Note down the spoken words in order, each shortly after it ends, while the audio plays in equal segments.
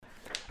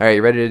All right,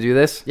 you ready to do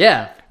this?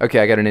 Yeah. Okay,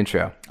 I got an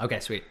intro.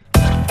 Okay, sweet.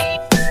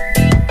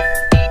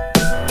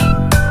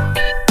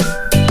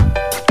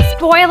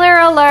 Spoiler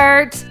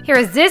alert! Here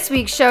is this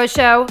week's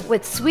show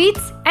with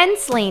Sweets and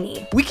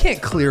Slaney. We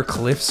can't clear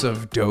cliffs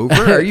of Dover.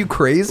 Are you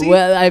crazy?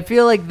 Well, I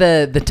feel like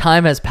the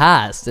time has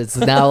passed. It's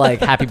now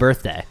like happy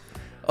birthday.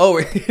 Oh,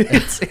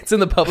 it's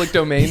in the public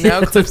domain now?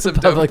 Cliffs of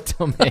Dover. Public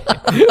domain.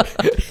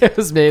 It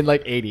was made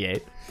like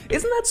 88.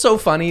 Isn't that so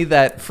funny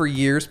that for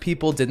years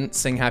people didn't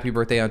sing happy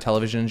birthday on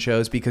television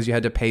shows because you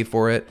had to pay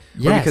for it?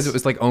 Or because it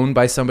was like owned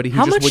by somebody who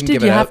How just much wouldn't did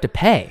give you it have out? to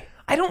pay?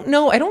 I don't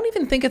know. I don't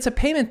even think it's a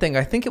payment thing.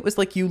 I think it was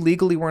like you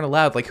legally weren't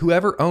allowed. Like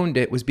whoever owned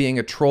it was being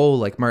a troll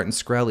like Martin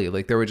Shkreli.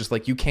 Like they were just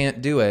like, you can't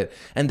do it.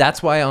 And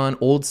that's why on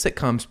old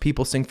sitcoms,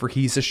 people sing for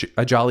He's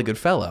a Jolly Good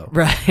Fellow.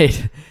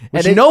 Right.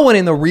 Which no one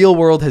in the real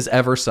world has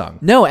ever sung.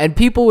 No, and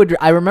people would,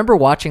 I remember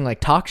watching like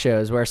talk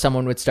shows where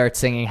someone would start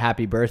singing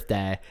happy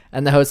birthday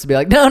and the host would be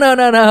like,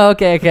 no,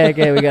 okay,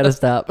 we got to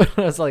stop.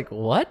 I was like,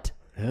 what?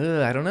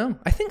 I don't know.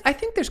 I think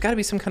there's got to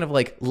be some kind of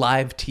like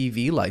live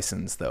TV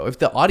license though. If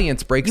the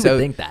audience breaks You would out,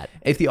 think that.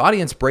 If the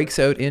audience breaks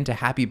out into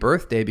Happy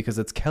Birthday because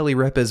it's Kelly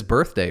Ripa's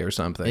birthday or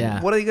something,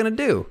 what are you gonna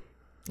do?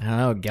 I don't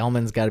know.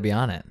 Gelman's got to be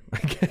on it. I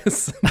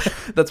guess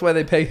that's why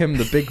they pay him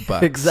the big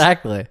bucks.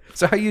 Exactly.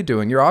 So how you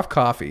doing? You're off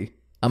coffee.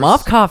 I'm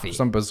off coffee. For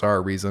some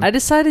bizarre reason. I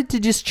decided to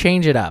just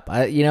change it up.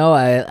 I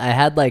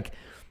had like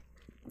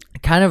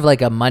kind of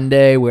like a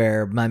Monday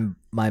where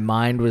my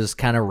mind was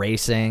kind of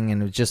racing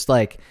and it was just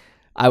like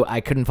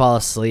I couldn't fall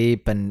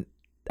asleep and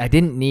I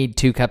didn't need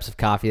 2 cups of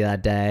coffee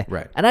that day.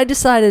 Right. And I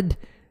decided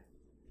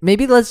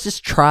maybe let's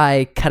just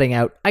try cutting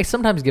out. I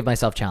sometimes give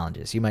myself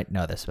challenges. You might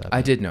know this about me.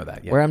 I did know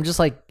that, yeah. Where I'm just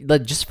like,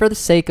 just for the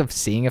sake of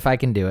seeing if I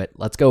can do it,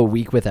 let's go a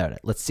week without it.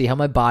 Let's see how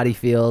my body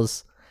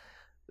feels.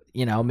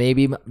 You know,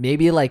 maybe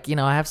like, you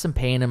know, I have some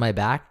pain in my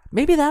back.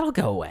 Maybe that'll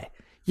go away.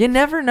 You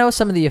never know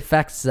some of the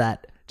effects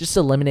that just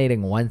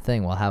eliminating one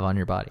thing will have on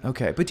your body.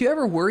 Okay, but do you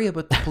ever worry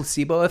about the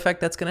placebo effect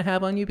that's going to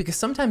have on you? Because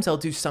sometimes I'll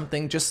do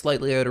something just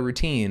slightly out of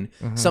routine.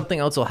 Mm-hmm. Something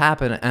else will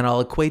happen, and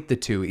I'll equate the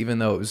two, even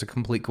though it was a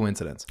complete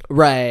coincidence.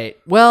 Right.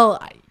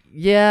 Well,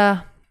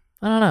 yeah,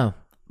 I don't know.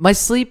 My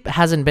sleep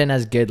hasn't been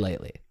as good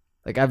lately.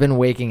 Like, I've been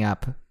waking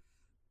up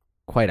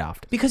quite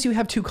often. Because you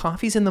have 2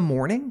 coffees in the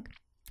morning?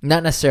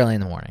 Not necessarily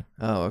in the morning.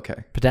 Oh,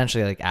 okay.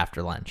 Potentially, like,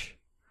 after lunch.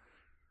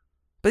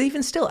 But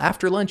even still,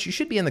 after lunch, you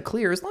should be in the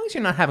clear. As long as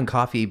you're not having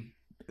coffee,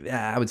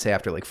 I would say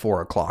after like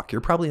 4 o'clock, you're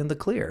probably in the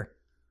clear.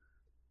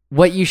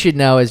 What you should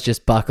know is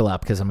just buckle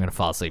up because I'm going to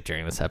fall asleep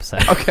during this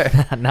episode. Okay.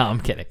 No, I'm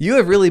kidding. You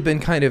have really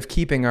been kind of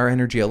keeping our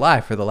energy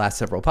alive for the last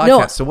several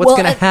podcasts. So what's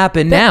going to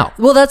happen now?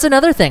 Well, that's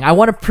another thing. I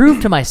want to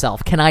prove to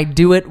myself, can I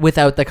do it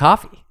without the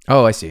coffee?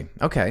 Oh, I see.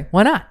 Okay.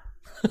 Why not?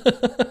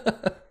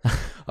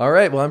 All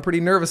right. Well, I'm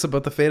pretty nervous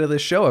about the fate of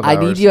this show of I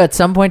ours. need you at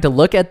some point to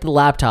look at the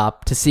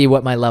laptop to see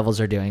what my levels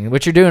are doing,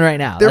 which you're doing right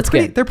now. That's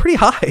good. They're pretty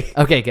high.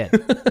 Okay, good.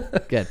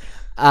 Good.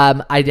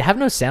 I have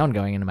no sound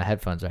going into my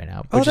headphones right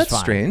now, which is that's fine.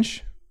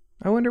 strange.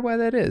 I wonder why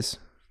that is.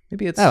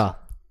 Maybe it's... Oh,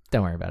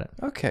 don't worry about it.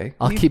 Okay.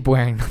 I'll keep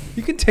wearing them.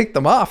 You can take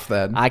them off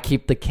then. I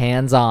keep the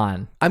cans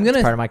on.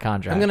 It's part of my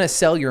contract. I'm going to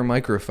sell your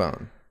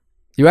microphone.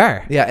 You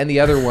are? Yeah, and the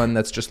other one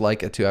that's just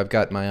like it too. I've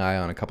got my eye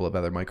on a couple of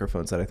other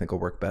microphones that I think will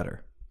work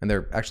better. And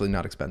they're actually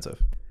not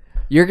expensive.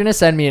 You're going to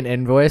send me an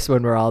invoice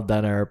when we're all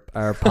done our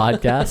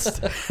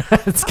podcast.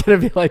 It's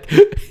going to be like,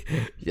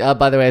 yeah,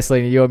 by the way,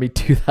 Selena, you owe me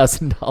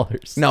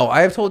 $2,000. No,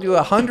 I have told you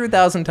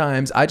 100,000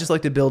 times. I just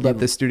like to build up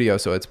this studio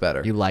so it's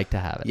better. You like to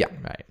have it. Yeah.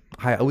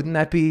 Right. Wouldn't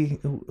that be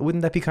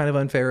kind of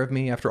unfair of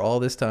me after all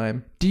this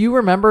time? Do you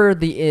remember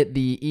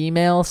the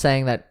email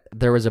saying that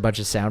there was a bunch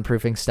of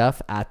soundproofing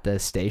stuff at the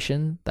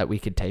station that we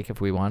could take if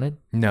we wanted?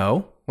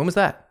 No. When was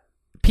that?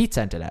 Pete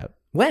sent it out.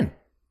 When?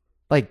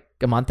 Like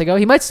a month ago.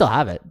 He might still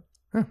have it.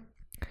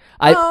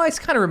 I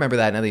kind of remember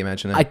that now that you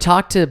mention it. I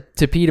talked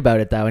to Pete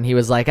about it though, and he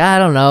was like, I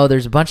don't know,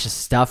 there's a bunch of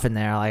stuff in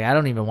there. Like, I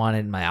don't even want it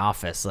in my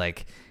office.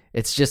 Like,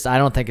 it's just, I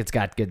don't think it's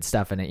got good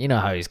stuff in it. You know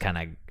how he's kind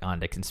of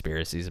onto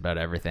conspiracies about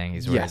everything.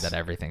 He's worried that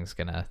everything's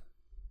going to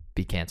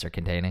be cancer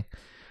containing.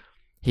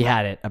 He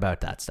had it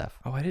about that stuff.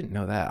 Oh, I didn't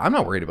know that. I'm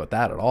not worried about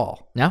that at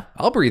all. No?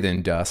 I'll breathe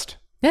in dust.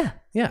 Yeah.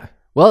 Yeah.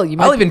 Well,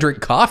 I'll even drink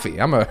coffee.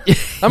 I'm a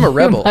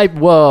rebel.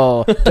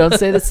 Whoa, don't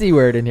say the C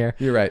word in here.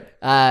 You're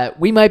right.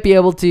 We might be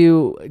able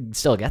to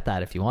still get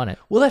that if you want it.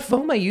 Well, that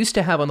foam I used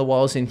to have on the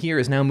walls in here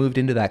is now moved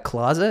into that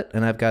closet,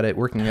 and I've got it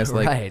working as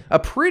like a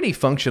pretty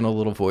functional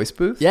little voice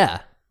booth.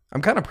 Yeah.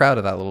 I'm kind of proud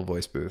of that little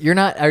voice booth. You're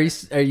not, are you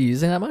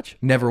using that much?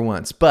 Never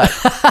once, but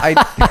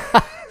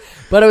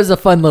But it was a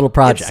fun little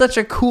project. It's such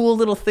a cool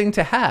little thing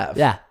to have.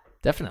 Yeah,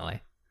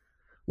 definitely.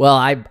 Well,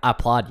 I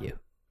applaud you.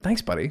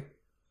 Thanks, buddy.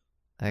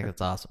 I think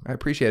that's awesome. I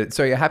appreciate it.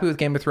 So you're happy with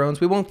Game of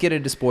Thrones? We won't get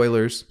into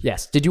spoilers.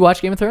 Yes. Did you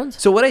watch Game of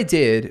Thrones? So what I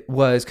did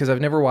was, because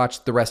I've never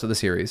watched the rest of the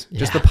series,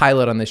 just the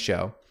pilot on this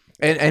show,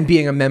 and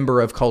being a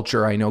member of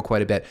culture, I know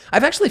quite a bit.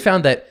 I've actually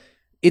found that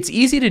it's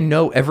easy to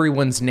know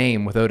everyone's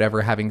name without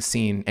ever having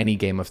seen any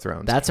Game of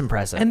Thrones. That's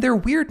impressive. And they're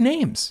weird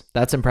names.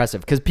 That's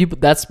impressive because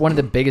that's one of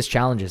the biggest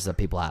challenges that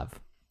people have.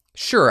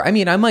 Sure. I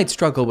mean, I might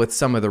struggle with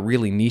some of the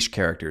really niche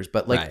characters,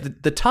 but like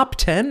Right. the top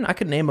 10, I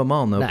could name them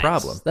all, no Nice.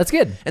 problem. That's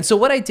good. And so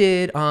what I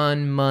did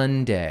on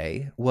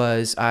Monday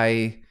was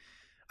I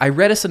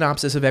read a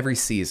synopsis of every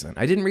season.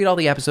 I didn't read all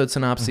the episode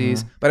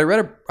synopses, but I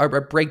read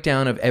a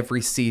breakdown of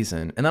every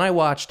season. And then I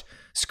watched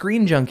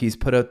Screen Junkies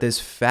put out this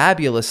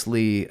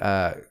fabulously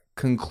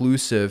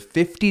conclusive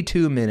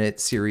 52-minute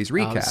series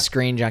recap.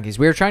 Screen Junkies.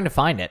 We were trying to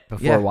find it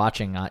before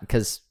watching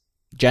because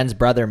Jen's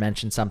brother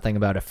mentioned something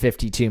about a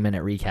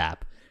 52-minute recap.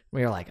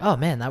 We were like, oh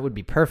man, that would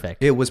be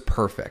perfect. It was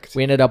perfect.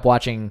 We ended up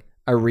watching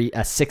a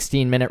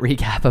 16-minute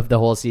recap of the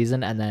whole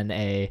season and then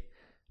a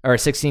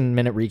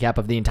 16-minute recap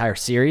of the entire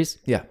series.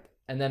 Yeah.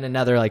 And then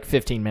another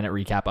 15-minute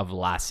recap of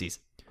last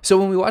season. So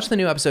when we watched the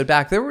new episode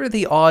back, there were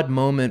the odd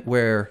moment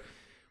where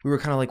we were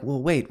kind of like,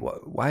 well, wait,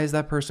 why is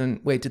that person?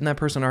 Wait, didn't that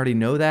person already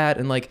know that?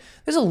 And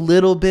there's a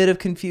little bit of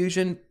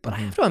confusion, but I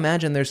have to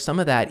imagine there's some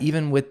of that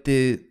even with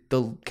the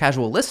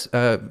casual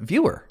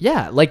viewer.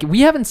 Yeah,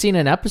 we haven't seen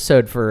an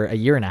episode for a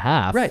year and a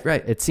half. Right.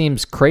 It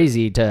seems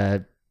crazy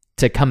to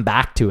come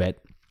back to it.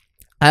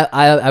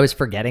 I was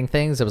forgetting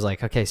things. I was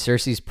like, okay,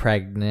 Cersei's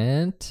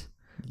pregnant,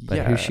 but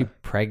who's she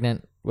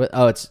pregnant with?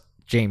 Oh, it's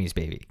Jaime's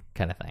baby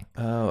kind of thing.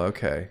 Oh,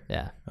 okay.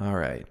 Yeah. All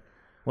right.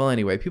 Well,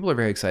 anyway, people are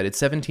very excited.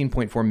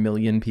 17.4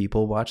 million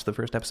people watched the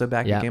first episode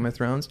back of Game of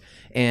Thrones,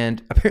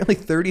 and apparently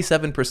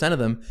 37% of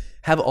them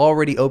have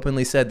already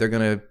openly said they're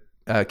going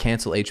to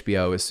cancel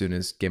HBO as soon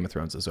as Game of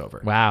Thrones is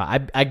over. Wow.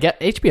 I get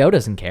HBO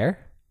doesn't care.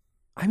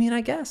 I mean,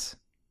 I guess.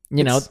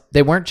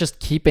 They weren't just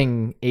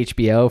keeping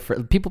HBO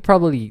for people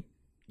probably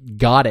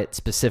got it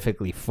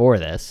specifically for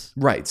this.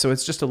 Right. So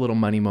it's just a little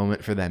money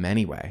moment for them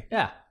anyway.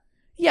 Yeah.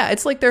 Yeah,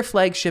 it's like their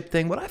flagship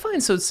thing. What I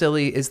find so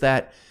silly is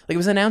that it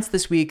was announced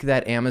this week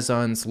that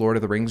Amazon's Lord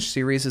of the Rings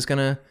series is going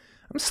to...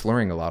 I'm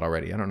slurring a lot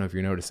already. I don't know if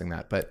you're noticing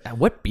that, but...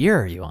 What beer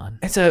are you on?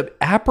 It's a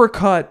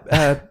apricot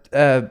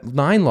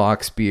 9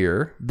 Locks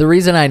beer. The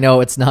reason I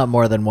know it's not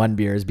more than one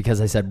beer is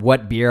because I said,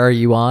 what beer are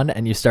you on?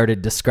 And you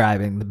started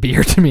describing the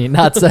beer to me,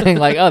 not saying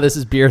oh, this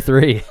is beer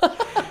 3.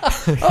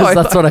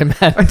 That's what I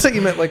meant. I thought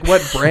you meant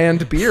what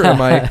brand beer am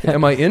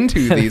I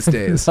into these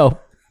days? No.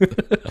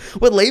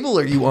 What label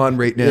are you on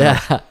right now?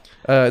 Yeah.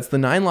 It's the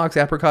 9 Locks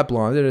Apricot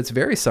Blonde, and it's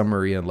very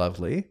summery and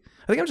lovely.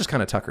 I think I'm just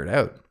kind of tuckered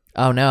out.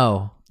 Oh,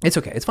 no. It's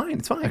okay. It's fine.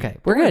 It's fine. Okay.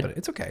 We're good.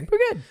 It's okay. We're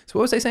good. So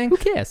what was I saying? Who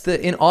cares?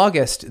 In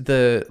August,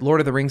 the Lord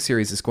of the Rings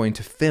series is going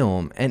to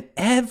film, and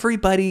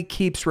everybody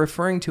keeps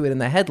referring to it in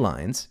the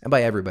headlines. And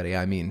by everybody,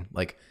 I mean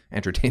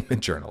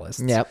entertainment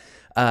journalists. Yep.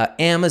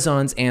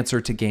 Amazon's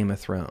answer to Game of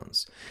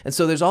Thrones. And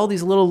so there's all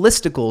these little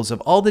listicles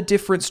of all the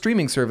different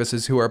streaming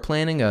services who are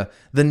planning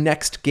the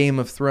next Game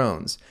of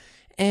Thrones.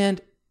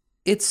 And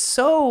it's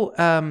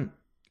so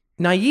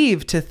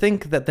naive to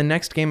think that the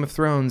next Game of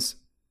Thrones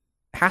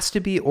has to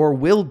be or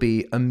will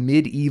be a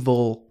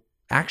medieval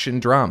action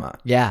drama.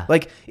 Yeah.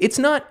 It's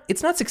not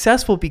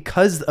successful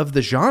because of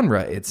the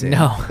genre it's in.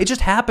 No. It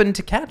just happened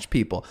to catch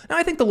people. Now,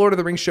 I think the Lord of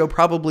the Rings show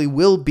probably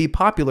will be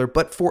popular,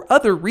 but for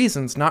other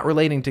reasons not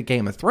relating to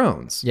Game of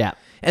Thrones. Yeah.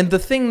 And the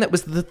thing that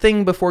was the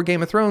thing before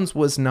Game of Thrones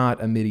was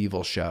not a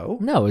medieval show.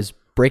 No, it was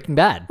Breaking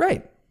Bad.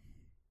 Right.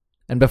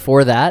 And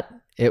before that,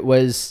 it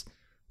was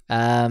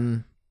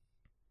Sopranos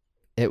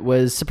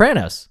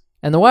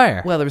and The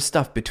Wire. Well, there was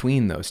stuff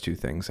between those two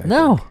things, I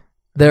No. think.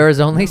 There was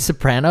only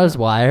Sopranos,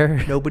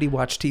 Wire. Nobody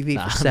watched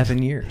TV for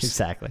 7 years.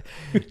 Exactly.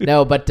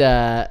 No, but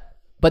that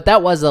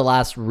was the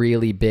last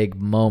really big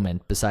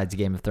moment besides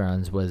Game of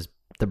Thrones was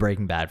the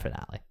Breaking Bad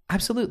finale.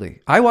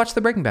 Absolutely. I watched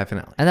the Breaking Bad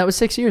finale. And that was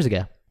 6 years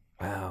ago.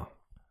 Wow.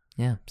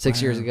 Yeah.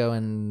 6 years ago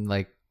in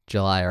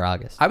July or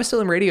August. I was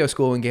still in radio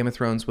school when Game of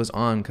Thrones was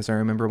on because I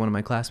remember one of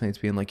my classmates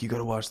being like, you got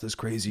to watch this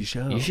crazy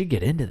show. You should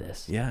get into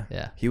this. Yeah.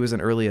 Yeah. He was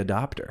an early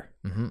adopter.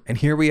 Mm-hmm. And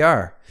here we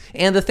are.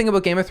 And the thing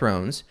about Game of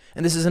Thrones,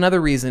 and this is another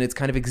reason it's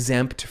kind of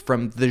exempt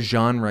from the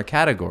genre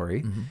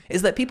category,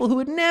 is that people who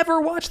would never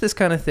watch this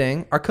kind of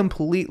thing are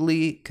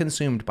completely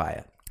consumed by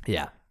it.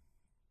 Yeah.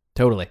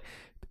 Totally.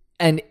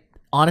 And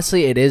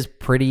honestly, it is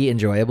pretty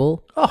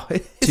enjoyable. Oh,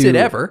 is it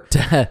ever?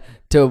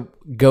 To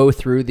go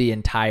through the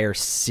entire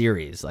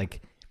series.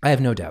 I have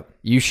no doubt.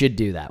 You should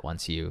do that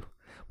once you...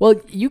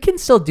 Well, you can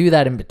still do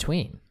that in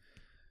between.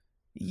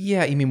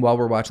 Yeah, you mean while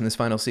we're watching this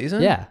final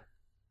season? Yeah.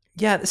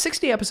 Yeah, the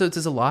 60 episodes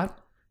is a lot.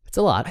 It's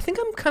a lot. I think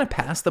I'm kind of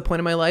past the point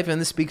in my life, and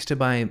this speaks to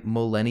my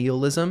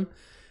millennialism.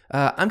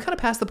 I'm kind of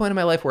past the point in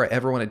my life where I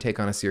ever want to take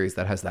on a series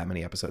that has that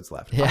many episodes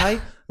left. Yeah.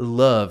 I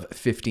love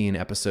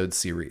 15-episode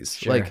series.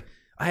 Sure.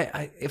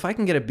 I if I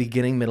can get a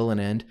beginning, middle, and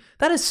end,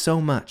 that is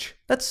so much.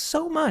 That's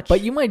so much.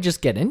 But you might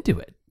just get into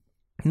it.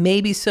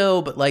 Maybe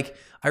so, but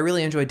I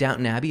really enjoyed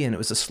Downton Abbey, and it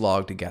was a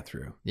slog to get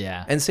through.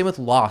 Yeah. And same with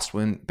Lost,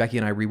 when Becky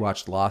and I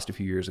rewatched Lost a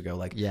few years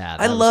ago. Yeah,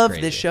 I love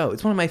this show.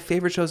 It's one of my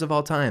favorite shows of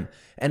all time.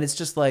 And it's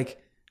just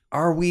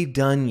are we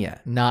done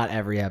yet? Not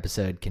every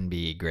episode can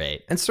be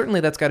great. And certainly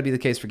that's got to be the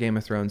case for Game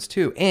of Thrones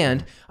too.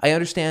 And I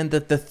understand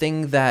that the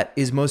thing that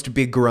is most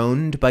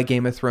begroaned by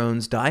Game of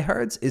Thrones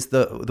diehards is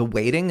the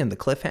waiting and the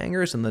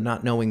cliffhangers and the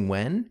not knowing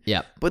when.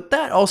 Yep. But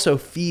that also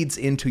feeds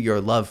into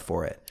your love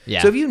for it.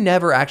 Yeah. So if you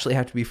never actually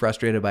have to be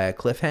frustrated by a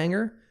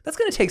cliffhanger, that's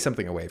going to take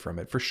something away from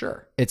it for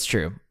sure. It's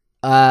true.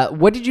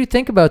 What did you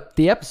think about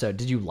the episode?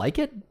 Did you like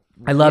it?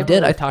 I loved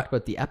it. I talked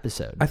about the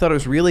episode. I thought it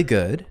was really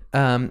good.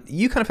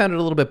 You kind of found it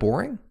a little bit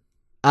boring.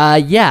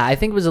 Yeah, I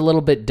think it was a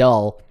little bit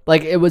dull.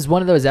 Like it was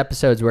one of those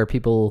episodes where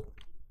people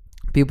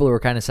were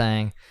kind of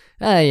saying,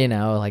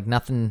 like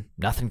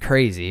nothing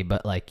crazy,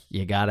 but like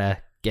you gotta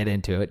get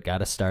into it,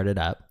 gotta start it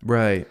up.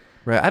 Right.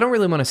 I don't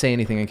really want to say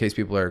anything in case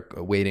people are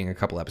waiting a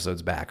couple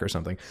episodes back or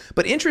something.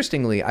 But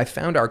interestingly, I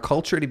found our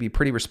culture to be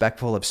pretty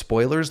respectful of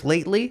spoilers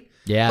lately.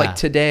 Yeah. Like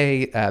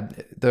today,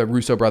 the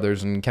Russo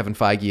brothers and Kevin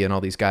Feige and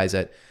all these guys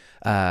at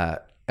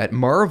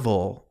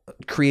Marvel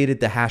created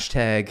the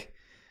hashtag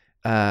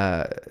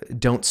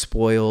don't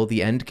spoil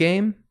the end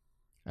game.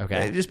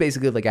 Okay. Just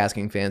basically like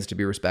asking fans to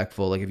be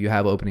respectful. Like if you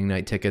have opening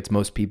night tickets,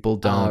 most people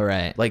don't. Oh,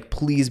 right. Like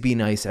please be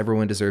nice.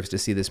 Everyone deserves to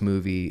see this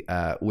movie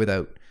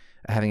without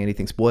having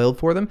anything spoiled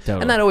for them.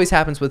 Totally. And that always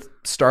happens with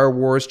Star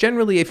Wars.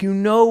 Generally, if you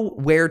know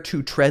where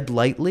to tread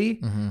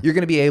lightly, you're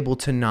going to be able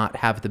to not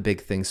have the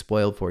big thing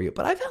spoiled for you.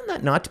 But I found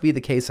that not to be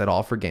the case at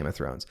all for Game of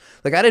Thrones.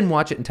 Like I didn't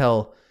watch it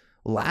until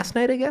last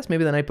night, I guess,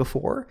 maybe the night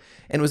before,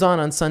 and it was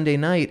on Sunday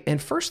night.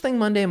 And first thing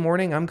Monday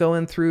morning, I'm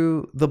going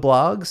through the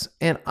blogs,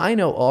 and I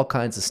know all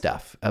kinds of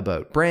stuff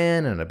about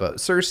Bran and about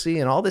Cersei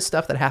and all this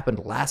stuff that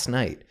happened last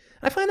night.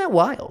 I find that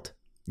wild.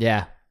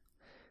 Yeah.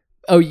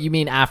 Oh, you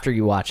mean after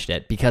you watched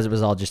it because it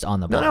was all just on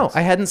the blogs? No,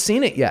 I hadn't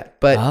seen it yet.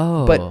 But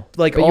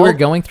you were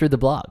going through the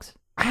blogs.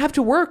 I have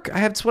to work.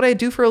 It's what I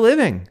do for a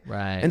living.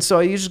 Right. And so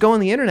you just go on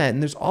the internet,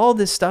 and there's all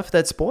this stuff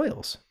that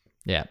spoils.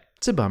 Yeah.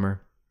 It's a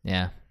bummer.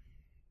 Yeah.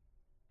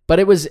 But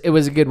it was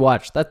a good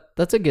watch.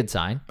 That's a good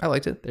sign. I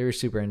liked it. They were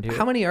super into it.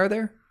 How many are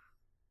there?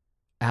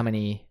 How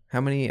many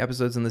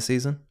episodes in the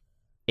season?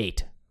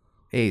 8.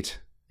 8.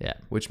 Yeah.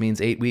 Which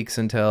means 8 weeks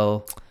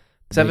until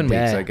 7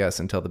 weeks, I guess,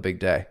 until the big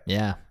day.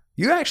 Yeah.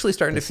 You're actually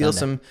starting to feel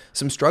some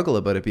struggle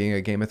about it being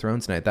a Game of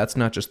Thrones night. That's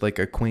not just like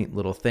a quaint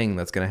little thing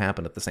that's going to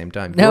happen at the same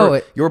time. No,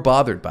 you're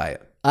bothered by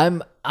it.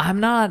 I'm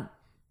not.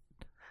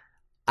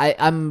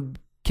 I'm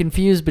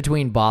confused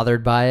between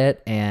bothered by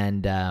it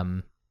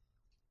and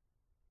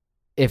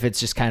if it's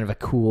just kind of a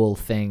cool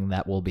thing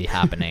that will be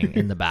happening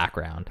in the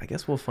background. I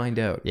guess we'll find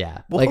out.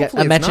 Yeah. Well, like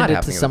I mentioned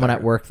it to someone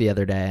at work the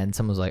other day, and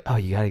someone was like, "Oh,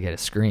 you got to get a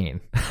screen."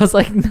 I was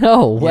like,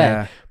 "No way."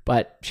 Yeah.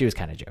 But she was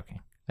kind of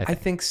joking. I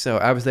think so.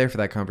 I was there for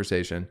that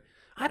conversation.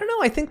 I don't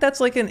know. I think that's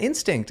like an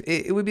instinct.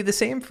 It would be the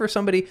same for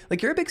somebody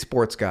like you're a big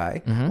sports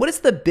guy. Mm-hmm. What is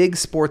the big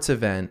sports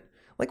event?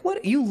 Like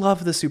what you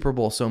love the Super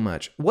Bowl so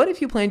much. What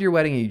if you planned your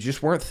wedding and you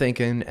just weren't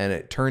thinking and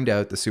it turned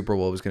out the Super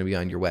Bowl was going to be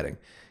on your wedding?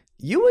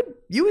 You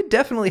would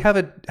definitely have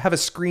a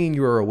screen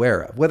you were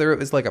aware of, whether it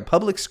was like a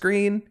public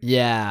screen.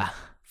 Yeah.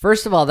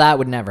 First of all, that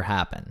would never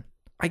happen.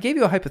 I gave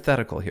you a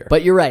hypothetical here.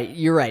 But you're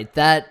right.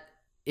 That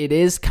it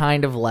is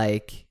kind of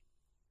like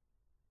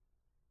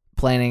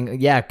planning,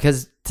 yeah,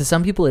 because to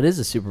some people it is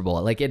a Super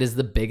Bowl. Like it is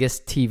the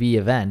biggest TV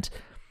event.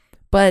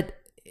 But,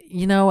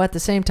 at the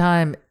same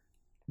time,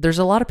 there's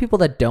a lot of people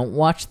that don't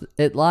watch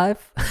it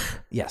live.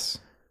 Yes.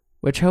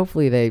 Which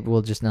hopefully they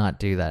will just not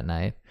do that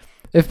night.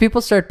 If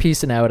people start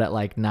piecing out at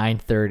like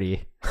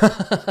 9:30,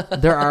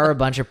 there are a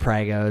bunch of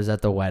pregos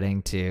at the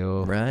wedding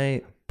too.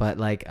 Right. But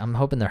like, I'm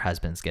hoping their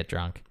husbands get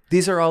drunk.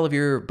 These are all of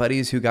your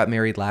buddies who got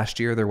married last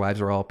year. Their wives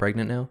are all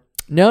pregnant now?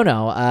 No.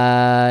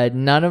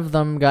 None of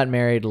them got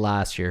married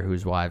last year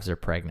whose wives are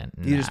pregnant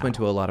now. You just went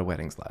to a lot of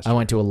weddings last year. I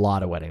went to a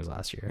lot of weddings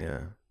last year. Yeah.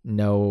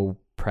 No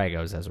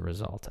pregos as a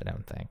result, I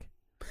don't think.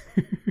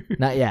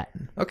 Not yet.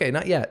 Okay,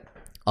 not yet.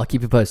 I'll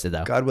keep you posted,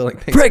 though. God willing.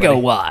 Thanks, Prego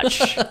buddy.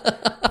 Watch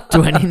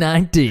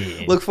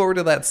 2019. Look forward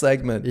to that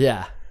segment.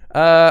 Yeah.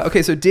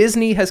 Okay, so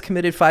Disney has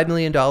committed $5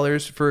 million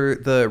for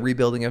the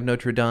rebuilding of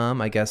Notre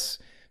Dame, I guess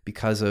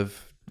because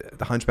of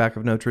the Hunchback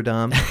of Notre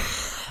Dame.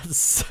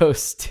 So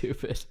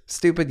stupid.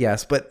 Stupid,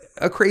 yes, but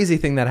a crazy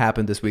thing that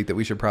happened this week that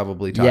we should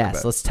probably talk about.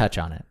 Yes, let's touch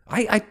on it.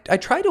 I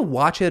tried to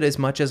watch it as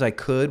much as I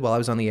could while I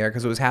was on the air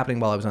because it was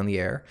happening while I was on the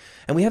air.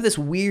 And we have this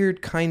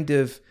weird kind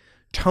of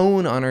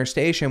tone on our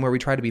station where we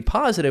try to be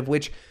positive,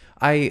 which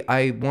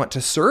I want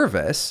to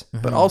service,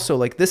 but also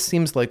like this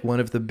seems like one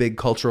of the big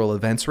cultural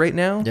events right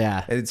now.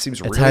 Yeah. And it seems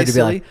it's really hard to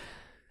silly.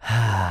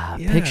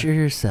 Be like, picture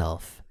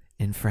yourself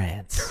in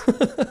France,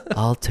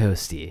 all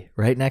toasty,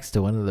 right next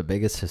to one of the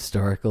biggest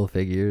historical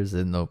figures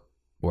in the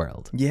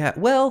world. Yeah.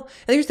 Well,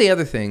 and here's the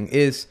other thing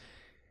is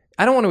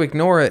I don't want to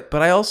ignore it,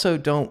 but I also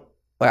don't.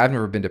 I've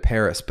never been to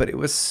Paris, but it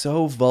was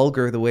so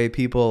vulgar the way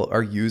people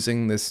are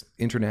using this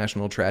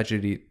international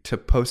tragedy to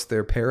post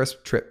their Paris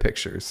trip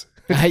pictures.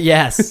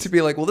 Yes. To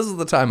be like, well, this is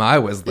the time I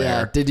was there.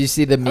 Yeah. Did you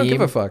see the meme give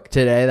a fuck.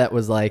 today that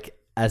was like,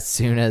 as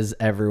soon as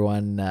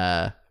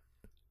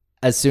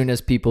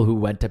people who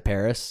went to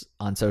Paris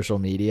on social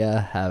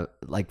media have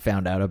like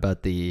found out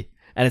about and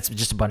it's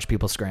just a bunch of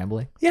people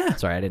scrambling. Yeah.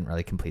 Sorry, I didn't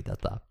really complete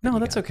that thought. No,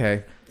 that's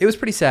okay. It was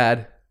pretty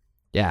sad.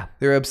 Yeah.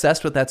 They were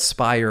obsessed with that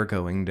spire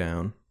going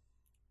down.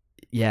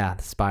 Yeah,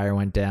 the spire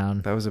went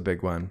down. That was a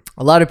big one.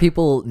 A lot of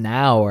people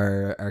now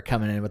are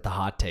coming in with the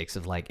hot takes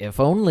of like,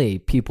 if only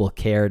people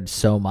cared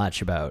so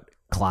much about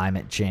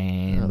climate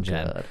change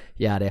and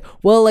yada.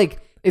 Well, like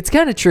It's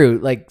kind of true.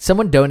 Like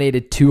someone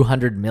donated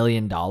 $200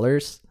 million.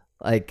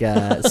 Like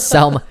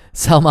Selma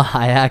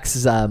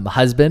Hayek's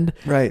husband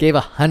gave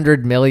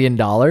 $100 million.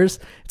 It's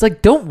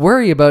like, don't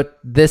worry about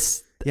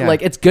this. Yeah.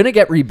 Like it's gonna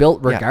get rebuilt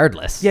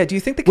regardless. Yeah. Do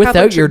you think the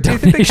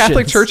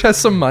Catholic Church has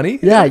some money?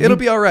 Yeah, it'll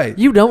be all right.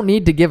 You don't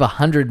need to give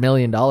 $100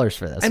 million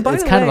for this. And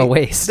it's kind of a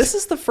waste. This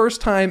is the first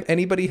time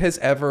anybody has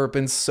ever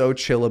been so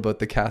chill about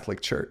the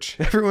Catholic Church.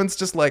 Everyone's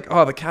just like,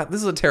 oh,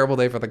 this is a terrible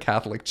day for the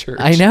Catholic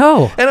Church. I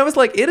know. And I was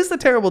like, it is a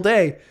terrible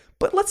day.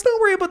 But let's not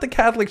worry about the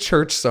Catholic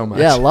Church so much.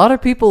 Yeah, a lot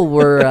of people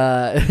were...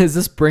 is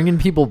this bringing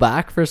people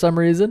back for some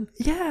reason?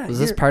 Yeah. Was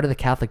this part of the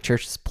Catholic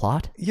Church's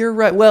plot? You're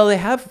right. Well, they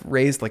have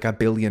raised like $1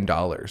 billion.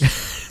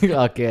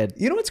 Oh, good.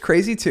 You know what's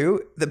crazy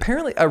too?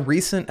 Apparently a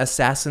recent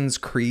Assassin's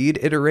Creed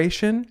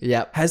iteration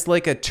has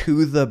like a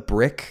to the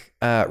brick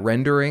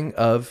rendering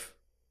of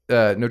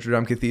Notre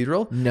Dame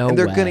Cathedral. No And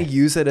they're way. going to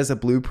use it as a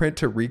blueprint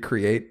to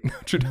recreate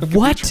Notre Dame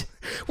What?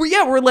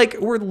 Cathedral.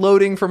 We're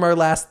loading from our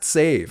last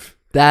save.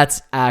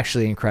 That's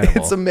actually incredible.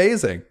 It's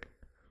amazing.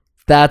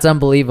 That's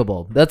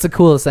unbelievable. That's the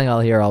coolest thing I'll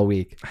hear all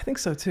week. I think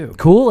so too.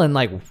 Cool and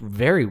like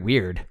very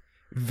weird.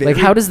 Like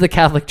how does the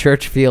Catholic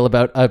Church feel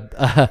about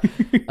a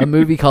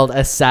movie called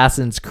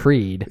Assassin's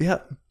Creed? Yeah.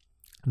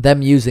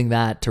 Them using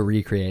that to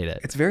recreate it.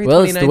 It's very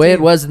well. It's the way it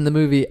was in the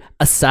movie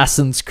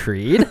Assassin's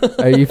Creed.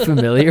 Are you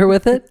familiar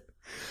with it?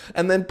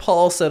 And then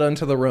Paul said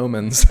unto the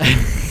Romans,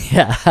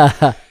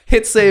 "Yeah,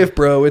 hit save,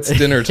 bro. It's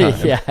dinner time."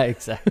 Yeah,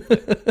 exactly.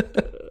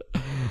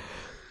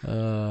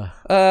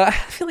 I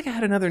feel like I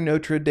had another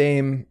Notre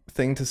Dame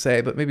thing to say,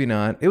 but maybe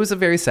not. It was a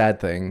very sad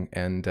thing,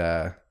 and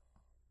I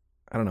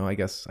don't know. I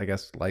guess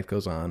life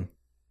goes on.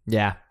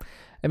 Yeah.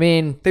 I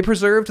mean, they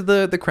preserved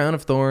the crown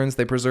of thorns.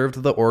 They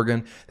preserved the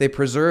organ. They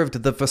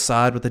preserved the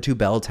facade with the 2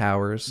 bell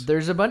towers.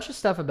 There's a bunch of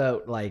stuff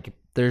about like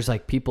there's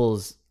like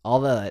people's all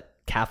the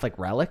Catholic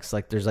relics.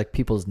 Like there's like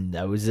people's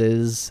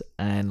noses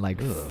and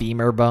like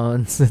femur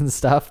bones and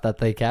stuff that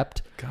they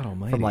kept. God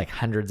almighty. From like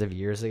hundreds of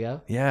years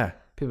ago. Yeah.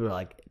 People are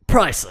like,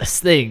 priceless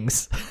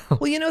things.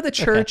 Well, you know the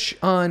church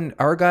on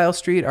Argyle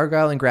Street,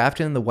 Argyle and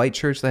Grafton, the white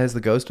church that has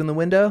the ghost in the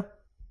window?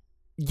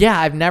 Yeah,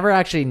 I've never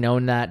actually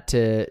known that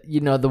the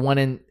one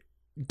in...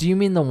 Do you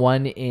mean the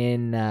one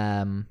in...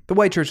 The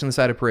white church on the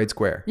side of Parade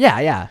Square.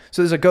 Yeah.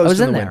 So there's a ghost in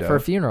the window. I was in there for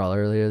a funeral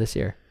earlier this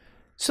year.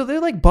 So they're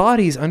like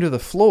bodies under the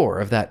floor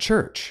of that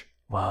church.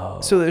 Whoa.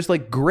 So there's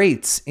like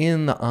grates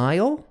in the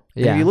aisle.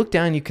 Yeah. And if you look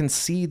down, you can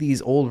see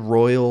these old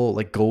royal,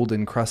 like gold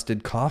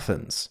encrusted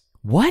coffins.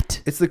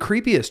 What? It's the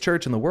creepiest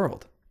church in the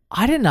world.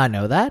 I did not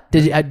know that.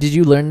 Did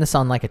you learn this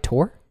on like a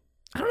tour?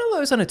 I don't know if I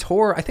was on a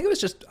tour. I think it was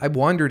just I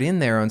wandered in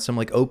there on some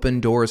like open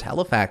doors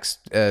Halifax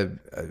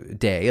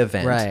day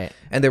event. Right.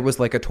 And there was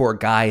like a tour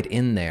guide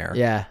in there.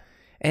 Yeah.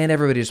 And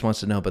everybody just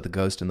wants to know about the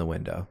ghost in the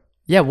window.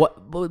 Yeah.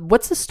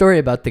 What's the story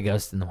about the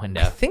ghost in the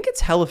window? I think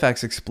it's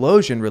Halifax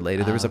explosion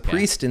related. There was a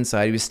priest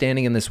inside. He was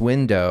standing in this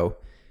window.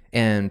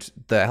 And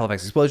the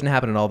Halifax explosion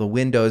happened and all the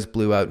windows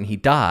blew out and he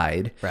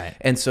died. Right.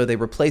 And so they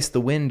replaced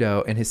the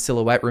window and his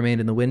silhouette remained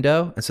in the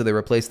window. And so they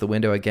replaced the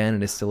window again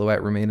and his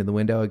silhouette remained in the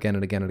window again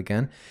and again and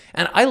again.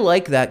 And I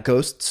like that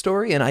ghost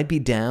story and I'd be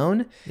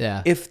down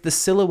if the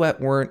silhouette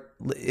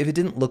if it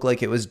didn't look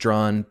like it was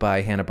drawn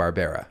by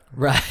Hanna-Barbera.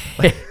 Right.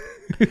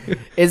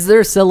 Is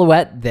there a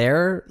silhouette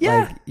there?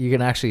 Yeah. Like you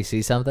can actually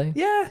see something?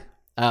 Yeah.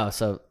 Oh,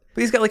 so.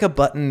 But he's got like a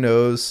button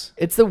nose.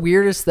 It's the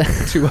weirdest thing.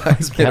 2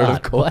 eyes made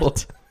out of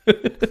gold.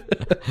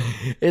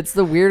 It's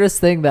the weirdest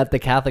thing that the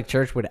Catholic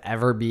Church would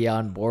ever be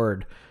on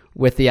board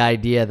with the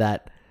idea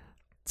that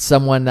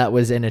someone that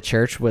was in a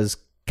church was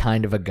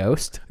kind of a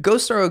ghost.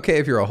 Ghosts are okay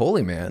if you're a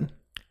holy man.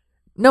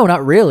 No,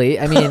 not really.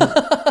 I mean,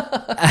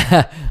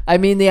 I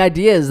mean, the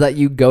idea is that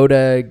you go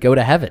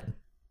to heaven.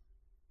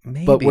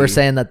 Maybe. But we're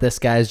saying that this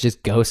guy's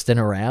just ghosting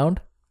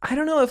around. I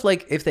don't know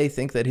if they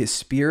think that his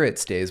spirit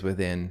stays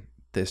within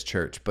this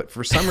church, but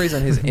for some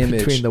reason his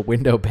image between the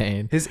window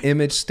pane, his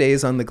image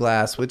stays on the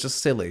glass, which is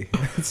silly.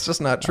 It's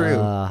just not true.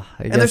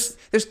 And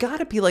there's got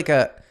to be like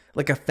a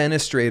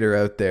fenestrator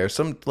out there,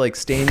 some like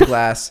stained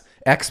glass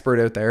expert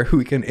out there who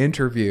we can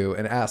interview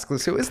and ask,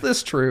 so is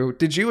this true?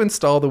 Did you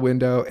install the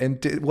window?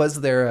 And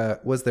was there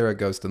a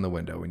ghost in the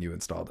window when you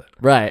installed it?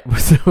 Right.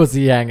 Was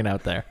he hanging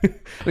out there?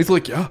 He's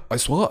like, yeah, I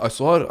saw it.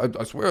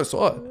 I swear I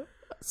saw it.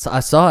 So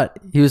I saw it.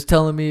 He was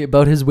telling me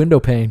about his window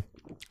pane.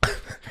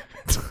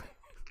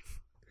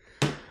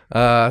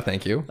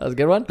 Thank you. That was a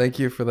good one. Thank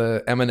you for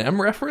the Eminem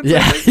reference.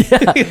 Yeah.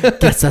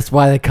 Guess that's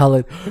why they call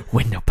it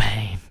window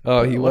pane.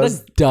 Oh, what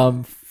a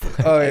dumb.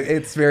 Oh,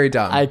 it's very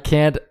dumb. I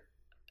can't.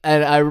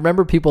 And I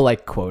remember people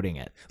like quoting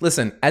it.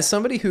 Listen, as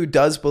somebody who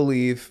does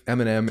believe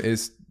Eminem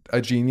is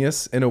a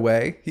genius in a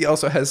way, he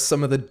also has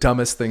some of the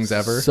dumbest things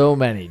ever. So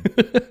many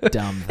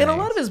dumb things. And a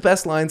lot of his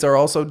best lines are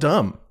also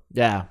dumb.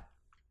 Yeah.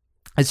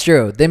 It's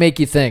true. They make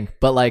you think,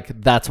 but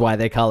like that's why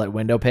they call it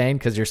window pane,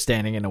 because you're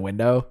standing in a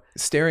window.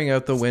 Staring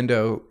out the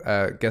window,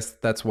 guess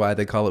that's why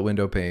they call it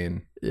window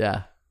pane.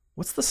 Yeah.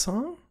 What's the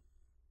song?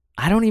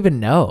 I don't even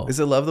know.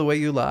 Is it Love the Way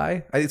You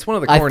Lie? It's one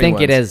of the corny ones. I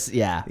think it is.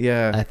 Yeah.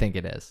 Yeah. I think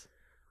it is.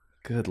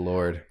 Good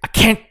Lord. I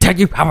can't tell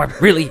you how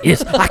it really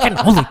is. I can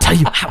only tell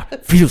you how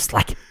it feels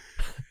like.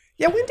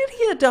 Yeah, when did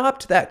he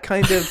adopt that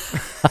kind of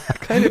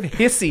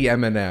hissy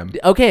Eminem?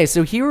 Okay,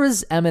 so here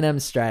was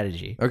Eminem's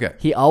strategy. Okay.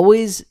 He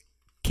always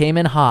came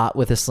in hot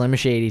with a Slim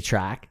Shady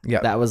track. Yeah.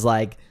 That was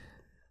like,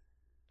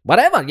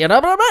 whatever, you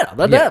know,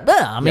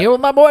 I'm here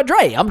with my boy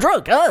Dre. I'm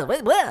drunk.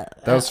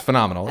 That was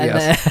phenomenal. And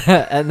yes.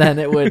 then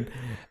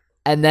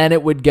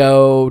it would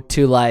go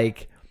to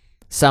like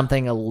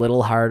something a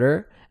little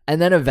harder.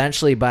 And then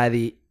eventually by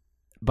the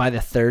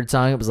third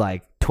song, it was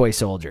like Toy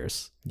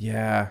Soldiers.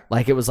 Yeah.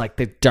 Like it was like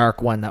the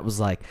dark one that was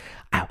like,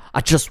 I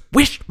just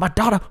wish my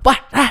daughter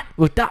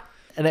would die.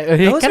 And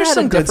those are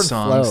some good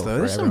songs, though.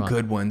 There's some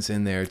good ones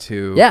in there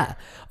too. Yeah.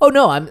 Oh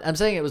no, I'm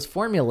saying it was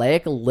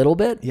formulaic a little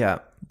bit. Yeah.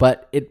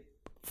 But it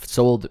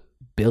sold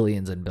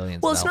billions and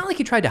billions. Well, it's not like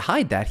he tried to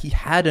hide that. He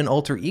had an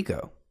alter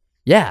ego.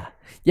 Yeah.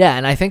 Yeah,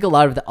 and I think a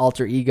lot of the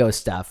alter ego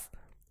stuff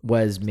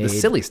was made. The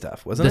silly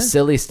stuff, wasn't it? The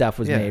silly stuff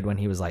was made when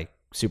he was like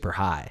super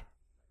high.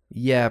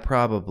 Yeah,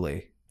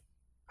 probably.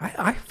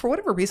 I for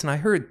whatever reason, I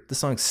heard the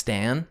song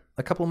Stan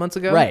a couple of months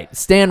ago. Right.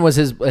 Stan was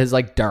his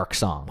like dark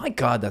song. My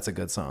God, that's a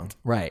good song.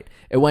 Right.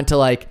 It went to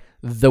like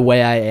The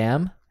Way I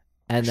Am.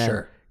 And then,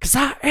 sure. Because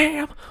I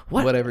am.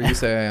 Whatever you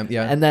say I am.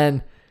 Yeah. And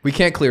then. We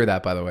can't clear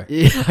that, by the way.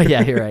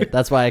 Yeah, you're right.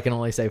 That's why I can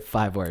only say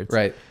 5 words.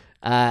 Right.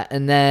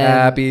 And then.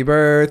 Happy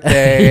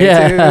birthday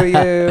to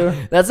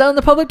you. That's not in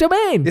the public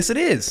domain. Yes, it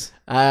is.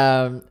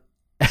 I'm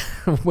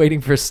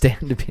waiting for Stan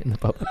to be in the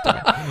public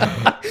domain.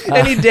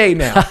 Any day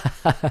now.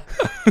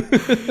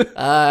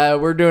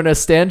 We're doing a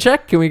Stan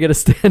check. Can we get a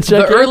Stan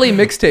check? The early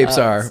mixtapes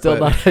are. Still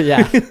not.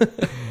 Yeah.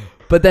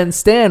 But then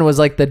Stan was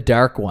like the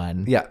dark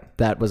one. Yeah.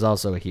 That was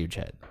also a huge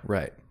hit.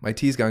 Right. My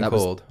tea's gone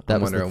cold.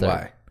 I'm wondering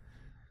why.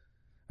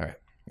 All right.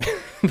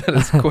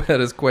 That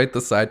is quite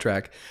the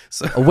sidetrack.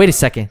 So. Oh, wait a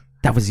second.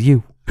 That was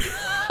you.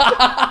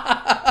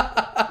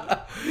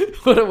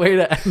 What a way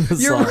to end the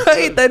You're song.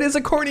 right. That is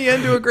a corny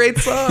end to a great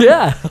song.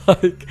 Yeah.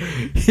 Like,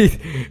 he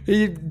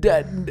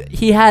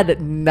had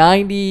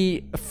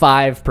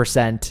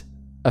 95%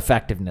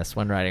 effectiveness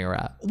when writing a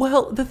rap.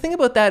 Well, the thing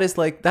about that is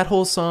like that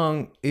whole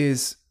song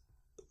is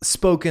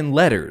spoken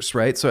letters,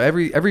 right? So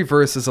every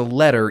verse is a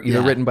letter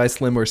either written by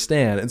Slim or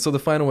Stan. And so the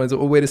final one is,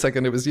 oh, wait a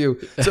second, it was you.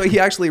 So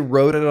he actually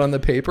wrote it on the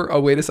paper. Oh,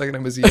 wait a second,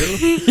 it was you.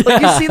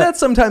 Like you see that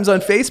sometimes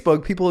on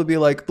Facebook. People would be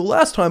like, the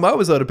last time I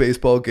was at a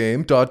baseball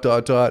game, ...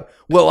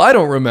 Well, I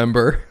don't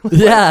remember.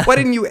 Yeah. Why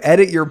didn't you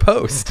edit your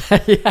post?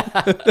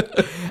 Yeah.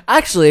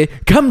 Actually,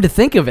 come to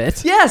think of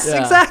it. Yes,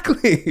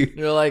 exactly.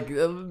 You're like,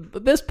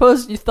 this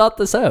post, you thought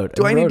this out.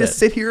 Do I need to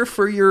sit here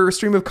for your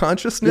stream of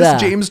consciousness,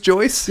 James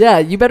Joyce? Yeah,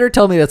 you better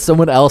tell me that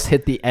someone else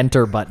hit the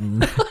enter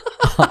button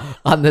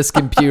on this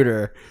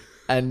computer.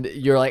 And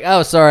you're like,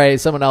 oh, sorry,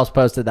 someone else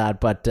posted that,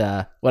 but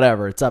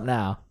whatever, it's up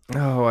now.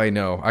 Oh, I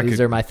know.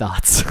 These are my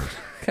thoughts.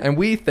 And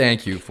we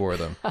thank you for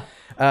them.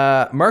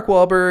 Mark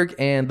Wahlberg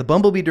and the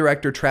Bumblebee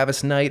director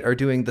Travis Knight are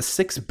doing The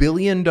 $6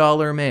 Billion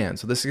Man.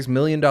 So the $6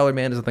 million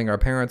man is a thing our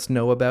parents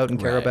know about and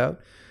care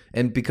about.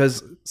 And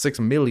because $6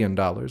 million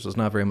is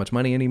not very much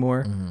money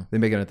anymore, they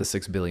make it the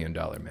 $6 Billion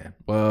Man.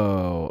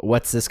 Whoa.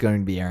 What's this going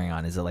to be airing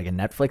on? Is it like a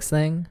Netflix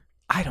thing?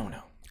 I don't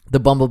know. The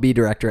Bumblebee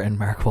director and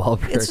Mark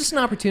Wahlberg. It's just an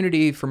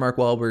opportunity for Mark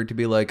Wahlberg to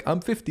be like,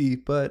 I'm 50,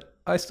 but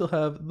I still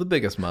have the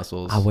biggest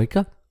muscles. I wake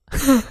up.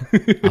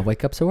 I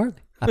wake up so early.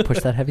 I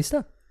push that heavy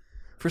stuff.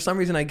 For some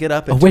reason, I get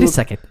up at wait a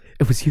second.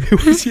 It was you.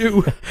 It was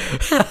you.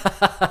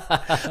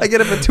 I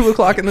get up at 2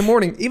 o'clock in the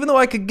morning. Even though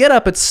I could get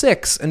up at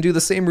 6 and do the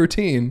same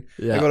routine,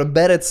 I go to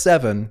bed at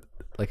 7.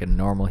 Like a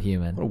normal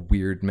human. What a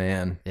weird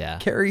man. Yeah.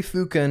 Cary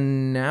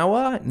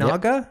Fukunaga?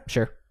 Naga? Yep.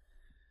 Sure.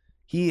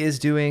 He is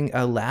doing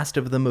a Last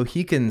of the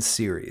Mohicans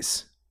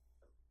series.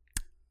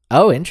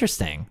 Oh,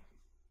 interesting.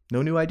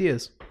 No new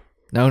ideas.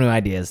 No new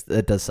ideas.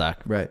 It does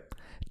suck. Right.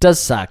 It does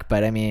suck,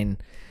 but I mean,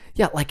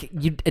 yeah, like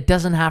it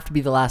doesn't have to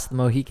be The Last of the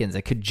Mohicans.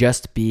 It could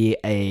just be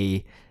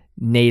a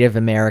Native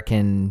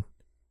American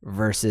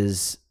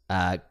versus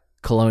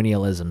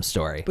colonialism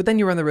story. But then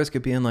you run the risk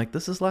of being like,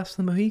 this is Last of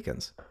the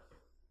Mohicans.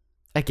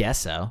 I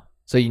guess so.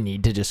 So you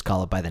need to just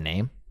call it by the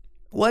name?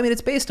 Well, I mean,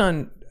 it's based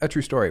on a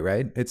true story,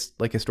 right? It's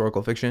like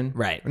historical fiction.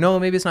 Right. No,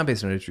 maybe it's not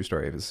based on a true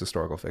story if it's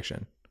historical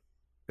fiction.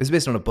 It's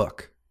based on a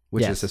book,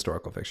 which is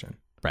historical fiction.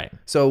 Right.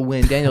 So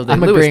when Daniel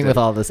Day-Lewis I'm agreeing with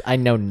all this. I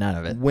know none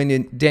of it.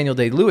 When Daniel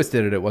Day-Lewis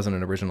did it, it wasn't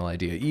an original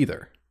idea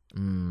either.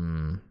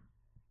 And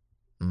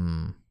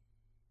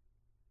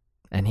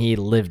he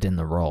lived in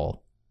the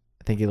role.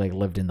 I think he like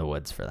lived in the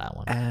woods for that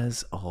one.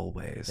 As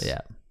always.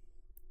 Yeah.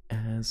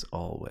 As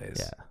always.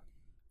 Yeah.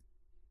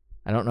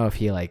 I don't know if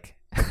he like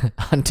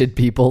hunted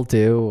people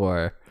too,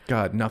 or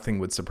God, nothing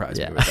would surprise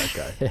me with that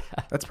guy.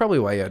 Yeah. That's probably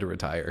why he had to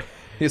retire.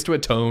 He has to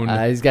atone.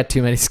 He's got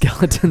too many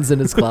skeletons in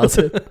his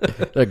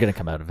closet. They're gonna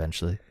come out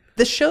eventually.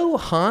 The show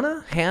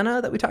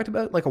Hannah that we talked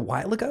about like a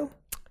while ago.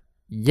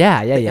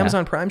 Yeah. The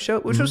Amazon Prime show,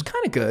 which was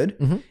kind of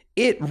good.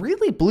 It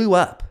really blew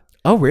up.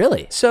 Oh,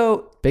 really?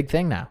 So big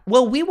thing now.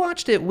 Well, we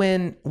watched it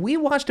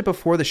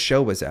before the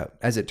show was out,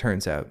 as it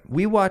turns out.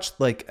 We watched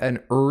like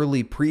an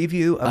early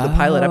preview of the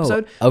pilot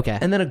episode. Okay.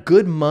 And then a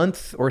good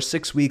month or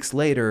 6 weeks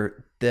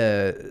later,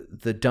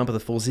 the dump of the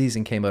full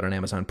season came out on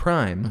Amazon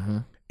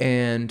Prime.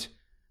 And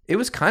it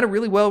was kind of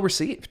really well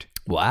received.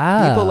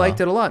 Wow. People liked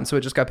it a lot. And so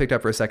it just got picked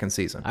up for a second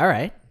season. All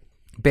right.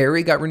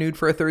 Barry got renewed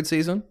for a third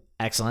season.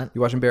 Excellent. You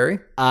watching Barry?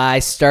 I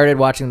started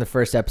watching the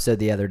first episode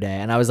the other day,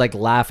 and I was like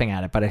laughing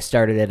at it, but I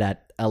started it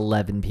at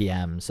 11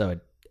 p.m., so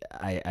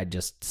I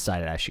just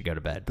decided I should go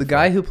to bed. The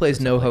guy who plays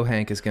NoHo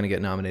Hank is going to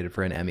get nominated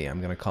for an Emmy. I'm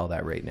going to call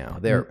that right now.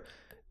 They're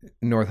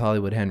North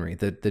Hollywood Henry,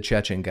 the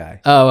Chechen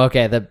guy. Oh,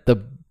 okay.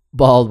 The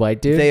bald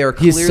white dude. They are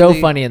He's so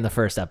funny in the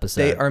first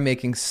episode. They are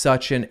making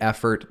such an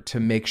effort to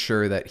make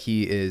sure that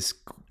he's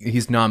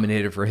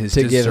nominated for his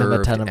to deserved give him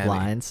a ton of Emmy.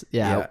 lines.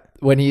 Yeah.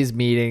 When he's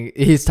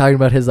talking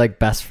about his like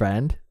best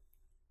friend.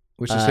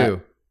 Which is who?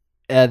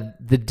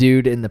 The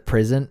dude in the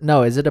prison.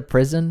 No, is it a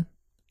prison?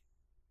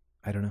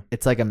 I don't know.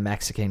 It's like a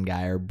Mexican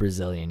guy or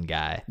Brazilian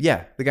guy.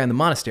 Yeah, the guy in the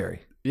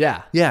monastery.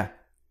 Yeah. Yeah.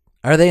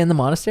 Are they in the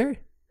monastery?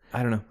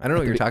 I don't know. I don't know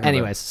what you're talking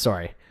Anyways,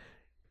 sorry.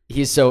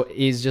 He's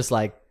just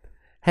like,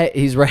 hey,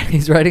 he's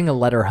writing a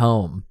letter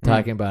home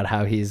talking about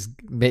how he's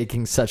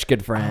making such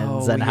good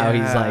friends and how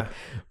he's like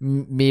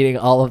meeting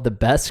all of the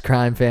best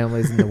crime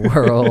families in the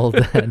world.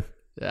 And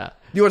yeah.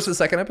 You watched the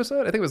second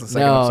episode? I think it was the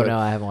second episode. No,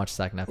 I haven't watched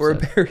the second episode. Where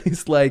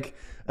Barry's like,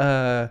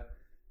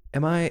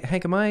 am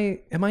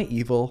I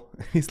evil?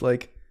 He's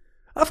like,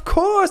 of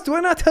course. Do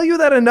I not tell you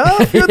that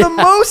enough? You're the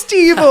most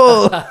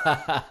evil.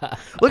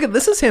 Look at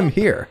this is him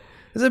here.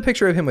 This is a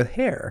picture of him with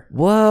hair.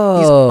 Whoa.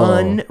 He's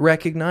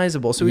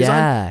unrecognizable. So he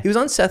was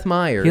on Seth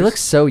Meyers. He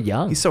looks so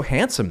young. He's so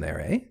handsome there,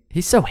 eh?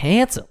 He's so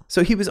handsome.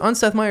 So he was on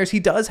Seth Meyers.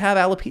 He does have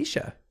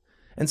alopecia.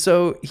 And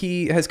so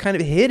he has kind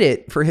of hid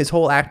it for his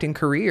whole acting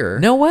career.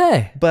 No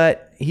way.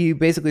 But he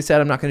basically said,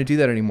 I'm not going to do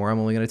that anymore. I'm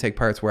only going to take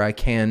parts where I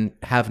can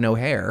have no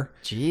hair.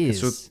 Jeez. And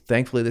so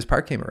thankfully this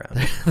part came around.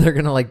 They're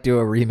going to like do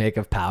a remake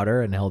of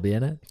Powder and he'll be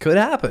in it. Could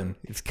happen.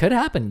 It could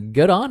happen.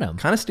 Good on him.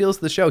 Kind of steals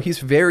the show. He's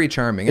very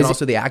charming. And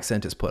also the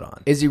accent is put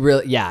on. Is he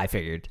really? Yeah, I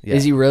figured. Yeah.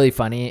 Is he really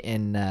funny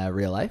in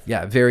real life?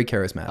 Yeah, very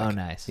charismatic. Oh,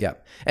 nice. Yeah.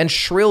 And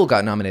Shrill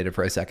got nominated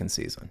for a second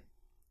season.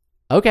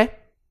 Okay.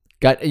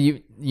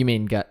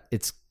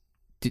 It's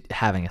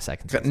having a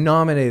second season. Got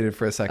nominated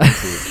for a second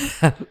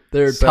season.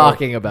 They're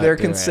talking about They're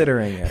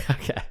considering it.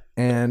 Okay.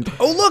 And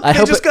look, they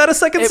just got a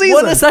second season. It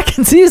won a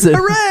second season.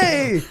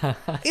 Hooray!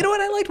 You know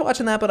what? I liked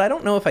watching that, but I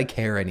don't know if I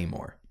care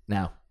anymore.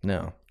 No.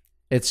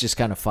 It's just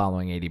kind of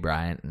following A.D.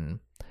 Bryant, and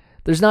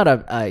there's not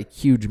a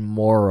huge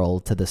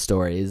moral to the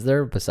story, is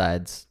there?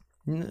 Besides,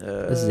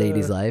 this is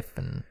A.D.'s life,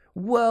 and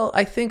well,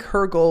 I think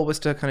her goal was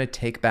to kind of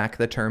take back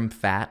the term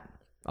fat.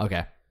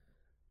 Okay.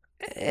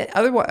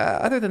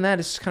 Other than that,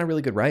 it's just kind of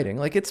really good writing.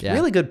 Like, it's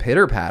really good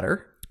pitter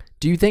patter.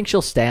 Do you think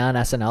she'll stay on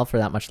SNL for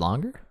that much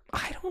longer?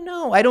 I don't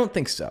know. I don't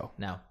think so.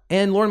 No.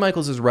 And Lorne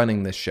Michaels is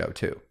running this show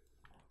too.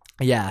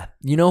 Yeah.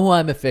 You know who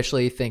I'm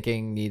officially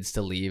thinking needs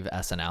to leave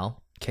SNL?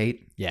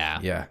 Kate?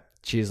 Yeah.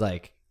 She's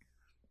like,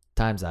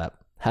 time's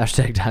up. #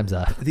 time's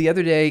up. The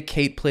other day,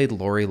 Kate played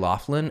Lori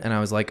Loughlin, and I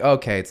was like,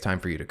 okay, it's time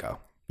for you to go.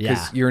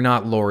 Because you're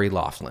not Lori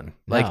Loughlin.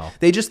 Like,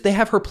 they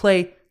have her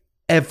play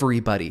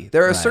everybody.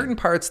 There are certain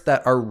parts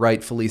that are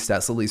rightfully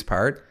Cecily's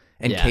part,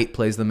 and Kate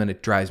plays them, and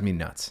it drives me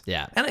nuts.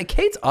 Yeah. And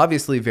Kate's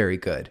obviously very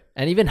good.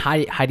 And even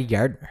Heidi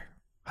Gardner.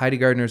 Heidi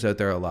Gardner's out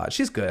there a lot.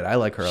 She's good. I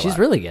like her a lot. She's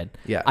really good.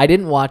 Yeah. I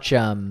didn't watch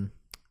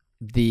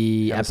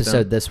the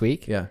episode this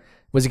week. Yeah.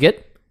 Was it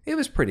good? It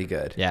was pretty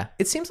good. Yeah.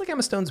 It seems like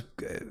Emma Stone's,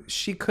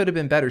 she could have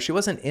been better. She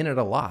wasn't in it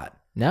a lot.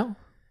 No.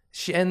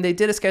 And they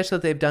did a sketch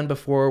that they've done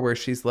before where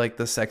she's like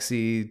the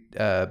sexy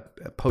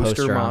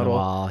poster model. On the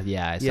wall.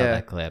 Yeah, I saw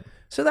that clip.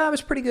 So that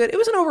was pretty good. It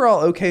was an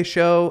overall okay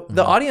show.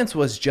 The audience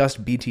was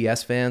just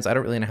BTS fans. I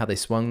don't really know how they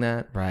swung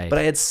that. Right. But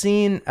I had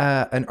seen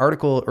an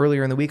article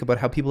earlier in the week about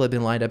how people had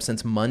been lined up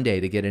since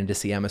Monday to get in to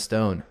see Emma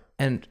Stone.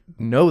 And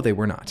no, they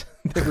were not.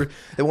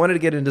 They wanted to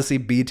get in to see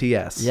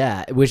BTS.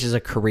 Yeah, which is a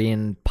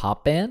Korean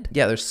pop band.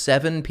 Yeah, there's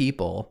 7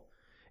 people.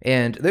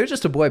 And they're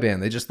just a boy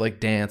band. They just like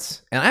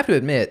dance. And I have to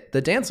admit,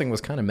 the dancing was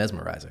kind of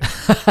mesmerizing.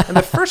 And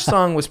the first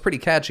song was pretty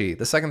catchy.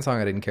 The second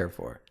song I didn't care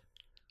for.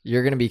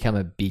 You're going to become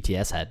a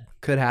BTS head.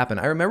 Could happen.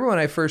 I remember when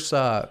I first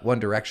saw One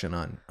Direction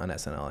on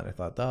SNL, and I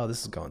thought, oh,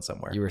 this is going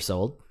somewhere. You were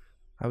sold?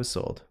 I was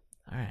sold.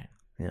 All right.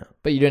 Yeah.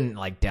 But you didn't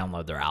like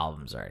download their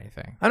albums or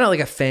anything. I'm not like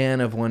a fan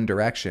of One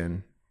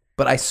Direction,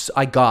 but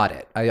I got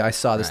it. I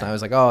saw this and I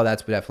was like, oh,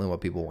 that's definitely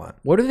what people want.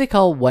 What do they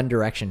call One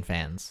Direction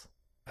fans?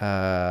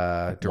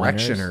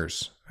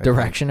 Directioners.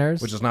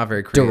 Directioners? Which is not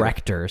very creative.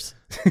 Directors.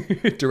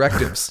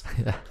 Directives.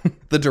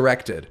 The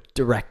directed.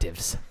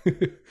 Directives.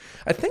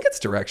 I think it's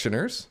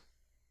directioners.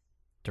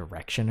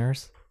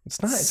 Directioners?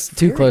 It's not. It's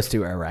too close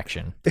to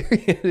erection.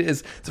 It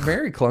is. It's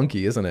very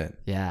clunky, isn't it?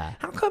 Yeah.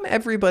 How come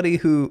everybody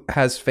who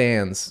has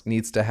fans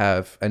needs to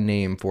have a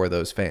name for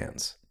those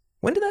fans?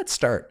 When did that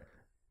start?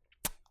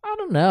 I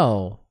don't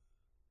know.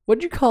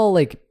 What'd you call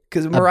like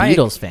a Mariah,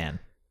 Beatles fan?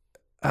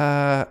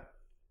 I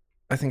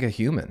think a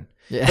human.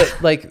 Yeah. But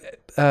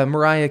like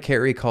Mariah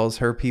Carey calls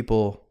her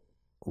people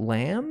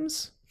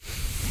lambs.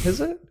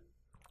 Is it?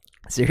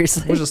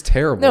 Seriously? Which is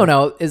terrible.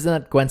 No. Isn't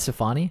that Gwen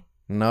Stefani?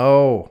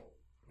 No,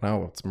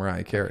 it's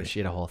Mariah Carey. She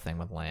had a whole thing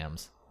with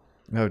lambs.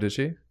 Oh, did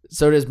she?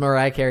 So does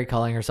Mariah Carey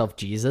calling herself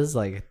Jesus,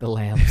 like the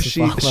lambs?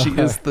 She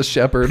is the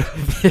shepherd.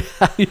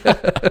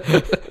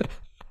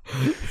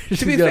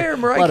 To be fair,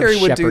 Mariah Carey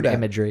would do that.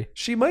 Imagery.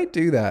 She might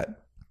do that.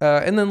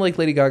 And then like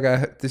Lady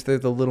Gaga,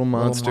 the little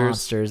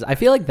monsters. I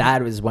feel like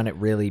that was when it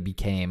really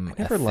became.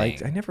 I never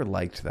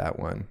liked that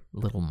one.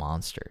 Little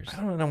Monsters.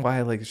 I don't know why.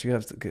 I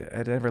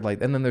never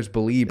liked. And then there's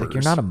Believers. Like,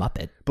 you're not a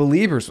Muppet.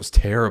 Believers was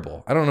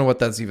terrible. I don't know what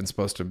that's even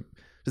supposed to.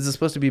 Is it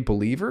supposed to be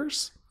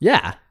Believers?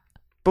 Yeah.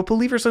 But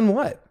Believers in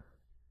what?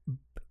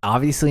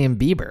 Obviously in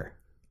Bieber.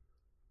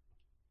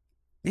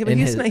 Yeah, but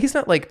he's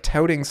not like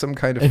touting some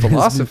kind of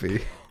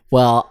philosophy.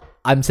 Well,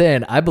 I'm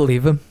saying I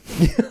believe him.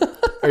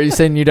 Are you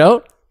saying you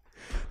don't?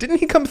 Didn't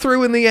he come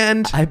through in the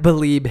end? I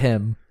believe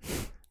him.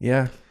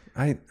 Yeah.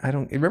 I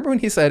don't remember when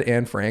he said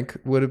Anne Frank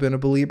would have been a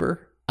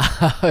believer.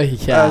 Yeah.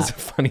 That was a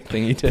funny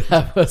thing he did.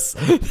 That was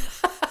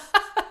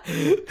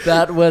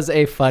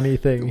a funny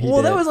thing he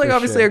did. That was like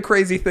obviously a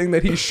crazy thing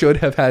that he should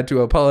have had to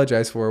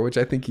apologize for, which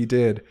I think he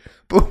did.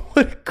 But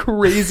what a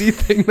crazy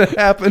thing that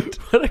happened.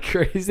 What a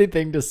crazy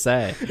thing to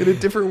say. In a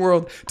different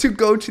world. To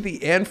go to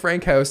the Anne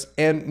Frank house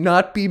and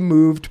not be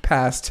moved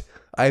past,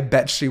 I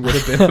bet she would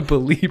have been a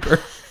believer.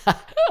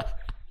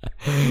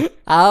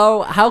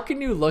 How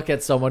can you look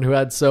at someone who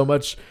had so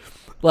much,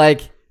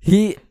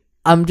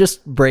 I'm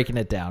just breaking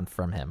it down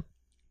from him.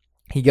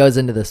 He goes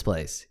into this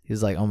place.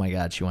 He's like, oh my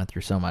God, she went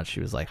through so much. She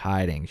was like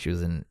hiding. She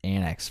was in an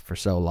annex for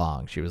so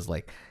long. She was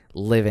like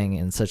living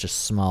in such a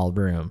small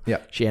room. Yeah.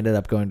 She ended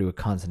up going to a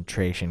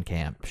concentration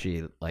camp.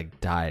 She like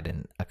died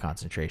in a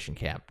concentration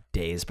camp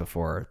days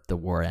before the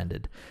war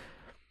ended.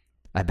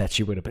 I bet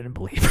she would have been a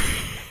believer.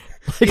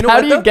 You know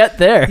how do you get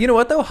there? You know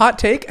what though? Hot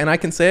take, and I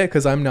can say it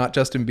because I'm not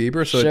Justin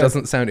Bieber, so Sure. it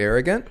doesn't sound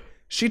arrogant.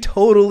 She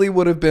totally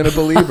would have been a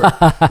believer.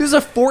 This is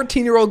a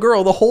 14-year-old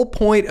girl. The whole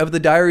point of the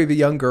Diary of a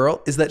Young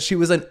Girl is that she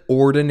was an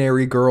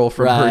ordinary girl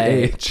from her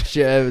age.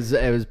 It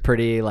was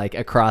pretty like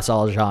across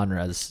all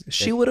genres.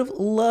 She would have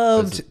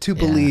loved to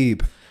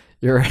believe.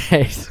 You're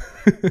right.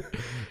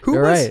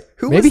 You're right.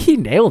 Maybe he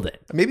nailed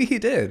it. Maybe he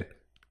did.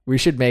 We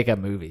should make a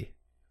movie.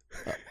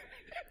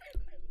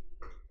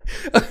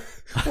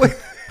 Wait,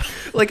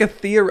 like a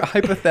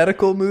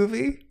hypothetical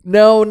movie?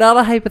 No, not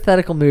a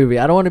hypothetical movie.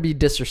 I don't want to be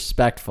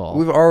disrespectful.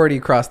 We've already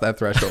crossed that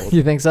threshold.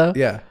 You think so?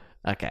 Yeah.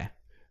 Okay.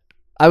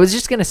 I was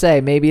just going to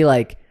say maybe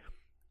like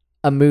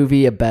a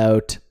movie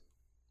about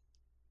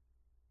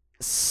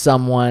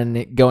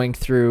someone going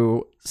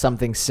through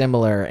something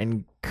similar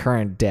in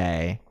current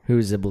day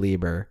who's a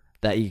believer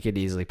that you could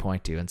easily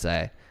point to and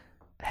say,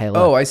 hey,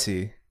 look. Oh, I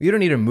see. You don't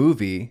need a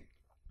movie.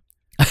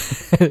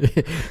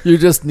 You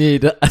just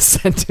need a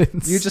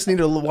sentence. You just need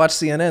to watch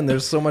CNN.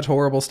 There's so much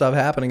horrible stuff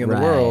happening in the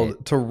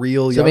world to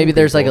real young So maybe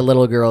there's like a people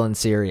little girl in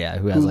Syria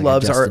who has like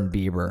loves a Justin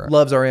Bieber.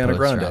 loves Ariana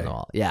poster on Grande. the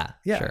wall. Yeah,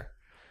 Yeah. sure.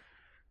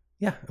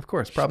 Yeah, of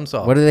course. Problem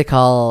solved. What do they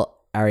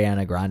call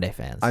Ariana Grande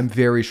fans? I'm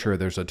very sure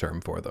there's a term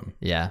for them.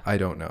 Yeah. I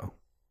don't know.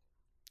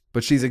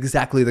 But she's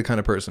exactly the kind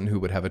of person who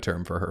would have a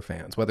term for her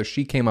fans. Whether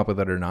she came up with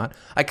it or not,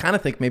 I kind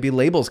of think maybe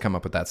labels come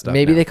up with that stuff.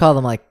 Maybe now. they call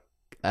them like,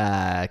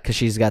 because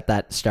she's got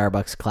that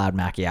Starbucks Cloud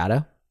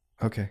Macchiato.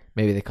 Okay.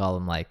 Maybe they call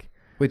them like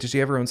Wait, does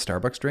she ever own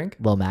Starbucks drink?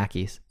 Lil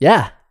Mackies.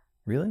 Yeah.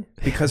 Really?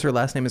 Because her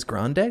last name is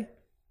Grande?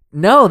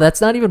 No, that's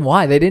not even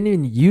why. They didn't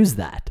even use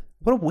that.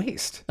 What a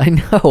waste. I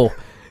know.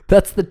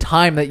 That's the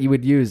time that you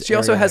would use. She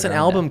also Ariana has an Grande.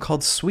 album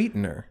called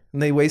Sweetener,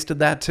 and they wasted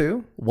that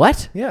too?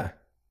 What? Yeah.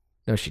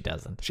 No, she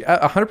doesn't. She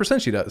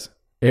 100% she does.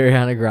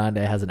 Ariana Grande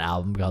has an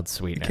album called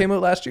Sweetener. It came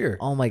out last year.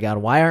 Oh my God.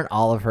 Why aren't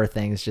all of her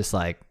things just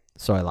like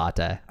soy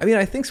latte? I mean,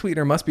 I think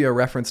Sweetener must be a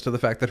reference to the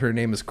fact that her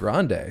name is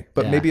Grande,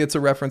 but Yeah. maybe it's a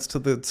reference to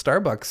the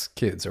Starbucks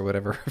kids or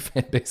whatever her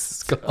fan base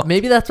is called.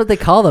 Maybe that's what they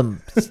call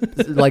them.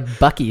 Like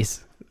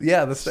Bucky's.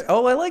 Yeah.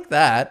 I like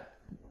that.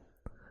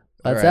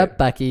 What's All right. up,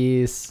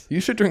 Bucky's?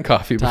 You should drink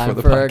coffee Time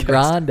before the for a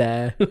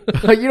podcast.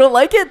 grande. Oh, you don't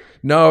like it?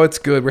 No, it's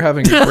good. We're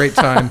having a great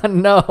time.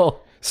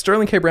 No.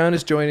 Sterling K. Brown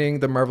is joining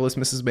the Marvelous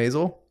Mrs.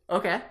 Maisel.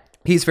 Okay.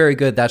 He's very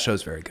good. That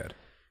show's very good.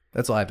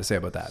 That's all I have to say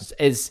about that.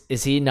 Is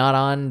he not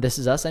on This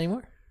Is Us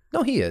anymore?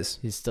 No, he is.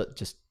 He's still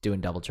just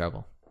doing Double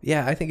Trouble.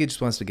 Yeah, I think he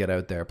just wants to get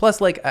out there. Plus,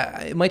 like,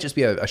 it might just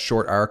be a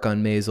short arc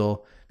on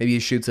Maisel. Maybe he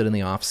shoots it in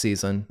the off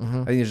season.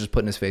 I think he's just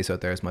putting his face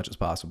out there as much as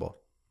possible.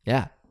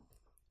 Yeah.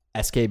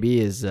 SKB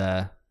is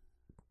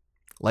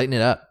lighting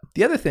it up.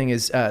 The other thing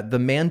is The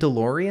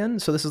Mandalorian.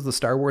 So this is the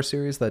Star Wars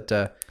series that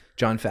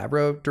Jon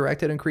Favreau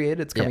directed and created.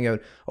 It's coming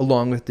out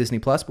along with Disney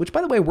Plus, which,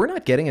 by the way, we're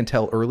not getting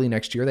until early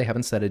next year. They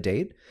haven't set a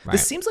date. Right.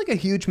 This seems like a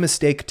huge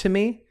mistake to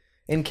me.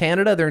 In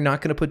Canada, they're not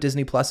going to put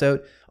Disney Plus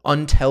out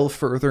until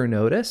further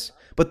notice,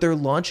 but they're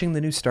launching the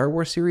new Star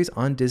Wars series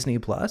on Disney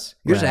Plus.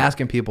 You're just Right.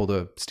 asking people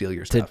to steal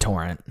your To stuff.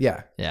 torrent.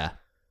 Yeah. Yeah.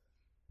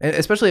 And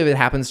especially if it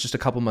happens just a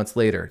couple months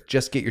later.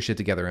 Just get your shit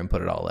together and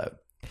put it all out.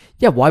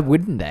 Yeah, why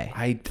wouldn't they?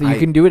 You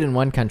can do it in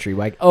one country.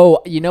 Like,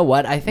 oh, you know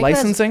what? I think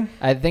licensing.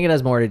 I think it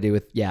has more to do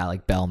with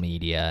like Bell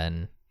Media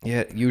and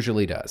it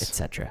usually does,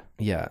 etc.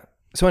 Yeah.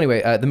 So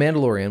anyway, The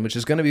Mandalorian, which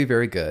is going to be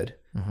very good.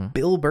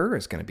 Bill Burr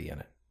is going to be in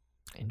it.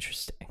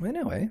 Interesting. I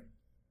know, eh?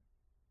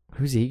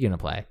 Who's he gonna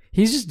play?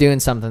 He's just doing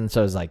something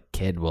so his like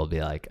kid will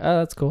be like, oh,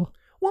 that's cool.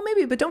 Well,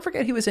 maybe, but don't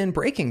forget he was in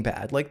Breaking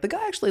Bad. Like the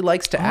guy actually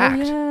likes to act.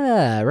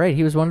 Yeah, right.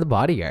 He was one of the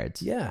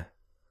bodyguards. Yeah,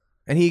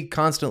 and he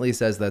constantly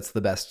says that's the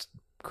best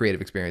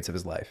creative experience of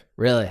his life.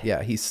 Really?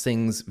 Yeah, he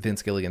sings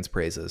Vince Gilligan's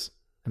praises.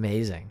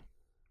 Amazing.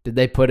 Did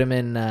they put him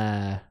in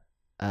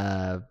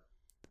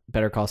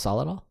Better Call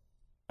Saul at all?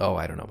 Oh,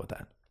 I don't know about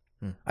that.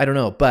 I don't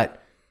know,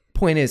 but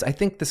point is, I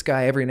think this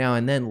guy every now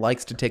and then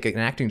likes to take an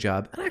acting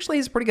job, and actually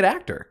he's a pretty good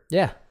actor.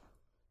 Yeah.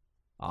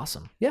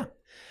 Awesome. Yeah.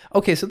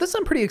 Okay, so this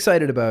I'm pretty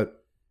excited about.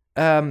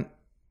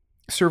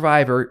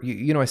 Survivor,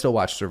 you know I still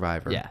watch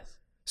Survivor. Yeah.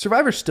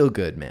 Survivor's still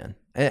good, man.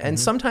 And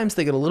sometimes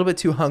they get a little bit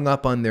too hung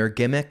up on their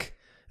gimmick.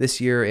 This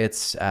year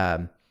it's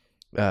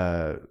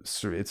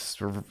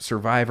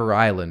Survivor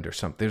Island or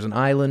something. There's an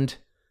island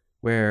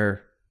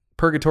where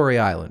Purgatory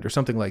Island or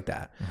something like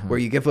that, where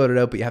you get voted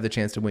out, but you have the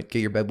chance to get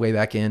your way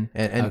back in.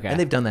 And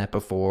they've done that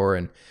before.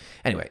 And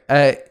anyway,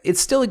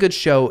 it's still a good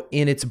show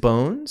in its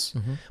bones,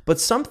 but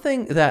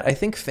something that I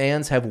think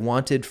fans have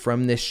wanted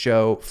from this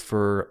show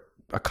for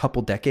a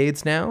couple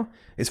decades now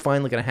is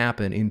finally going to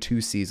happen in 2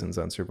 seasons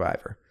on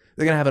Survivor.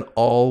 They're going to have an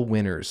all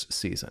winners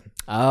season.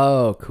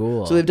 Oh,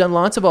 cool. So they've done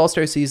lots of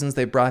all-star seasons.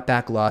 They've brought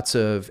back lots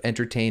of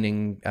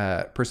entertaining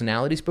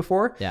personalities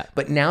before. Yeah.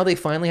 But now they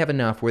finally have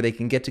enough where they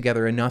can get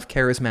together enough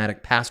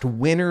charismatic past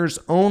winners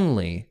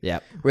only.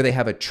 Yep. Where they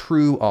have a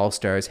true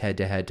all-stars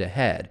head-to-head to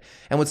head.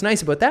 And what's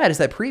nice about that is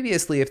that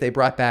previously if they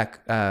brought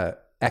back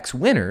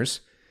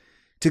ex-winners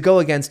to go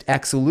against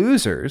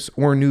ex-losers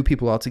or new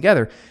people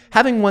altogether,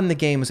 having won the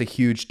game was a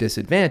huge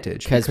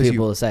disadvantage. Because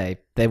people will say,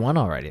 they won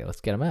already, let's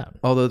get them out.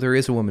 Although there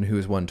is a woman who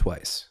has won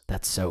twice.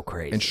 That's so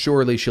crazy. And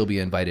surely she'll be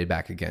invited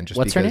back again. Just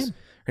What's because her name?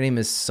 Her name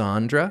is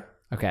Sandra.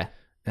 Okay.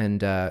 And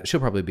she'll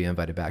probably be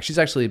invited back. She's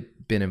actually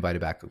been invited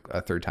back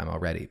a 3rd time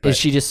already. But is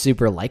she just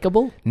super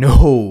likable?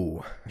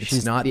 No,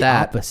 she's not the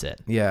that.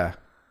 opposite. Yeah.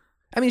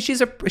 I mean,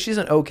 she's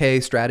an okay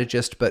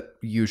strategist, but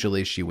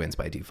usually she wins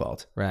by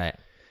default. Right.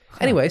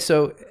 Anyway,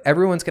 so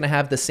everyone's going to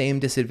have the same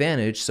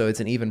disadvantage, so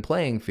it's an even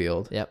playing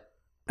field. Yep.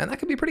 And that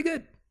could be pretty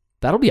good.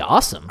 That'll be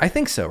awesome. I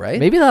think so, right?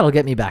 Maybe that'll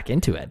get me back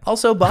into it.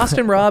 Also,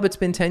 Boston Rob, it's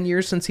been 10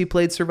 years since he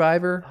played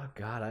Survivor. Oh,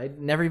 God. I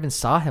never even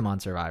saw him on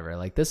Survivor.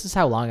 Like, this is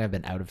how long I've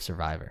been out of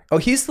Survivor. Oh,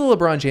 he's the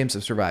LeBron James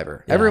of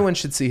Survivor. Yeah. Everyone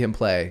should see him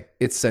play.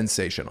 It's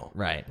sensational.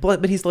 Right.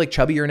 But he's like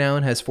chubbier now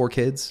and has 4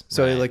 kids.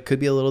 So Right. he like could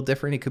be a little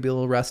different. He could be a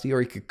little rusty,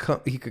 or he could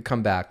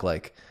come back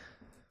like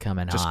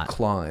coming just hot.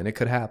 clawing. It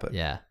could happen.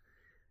 Yeah.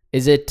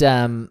 Is it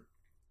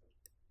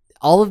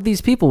all of these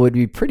people would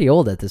be pretty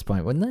old at this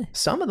point, wouldn't they?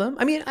 Some of them.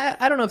 I mean,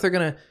 I don't know if they're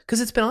going to, because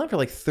it's been on for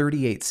like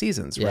 38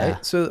 seasons, Yeah.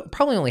 right? So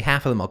probably only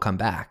half of them will come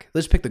back.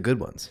 Let's pick the good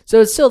ones.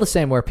 So it's still the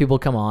same where people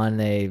come on,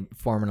 they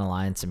form an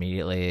alliance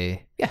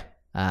immediately. Yeah.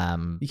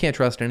 You can't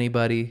trust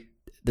anybody.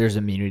 There's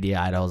immunity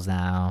idols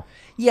now.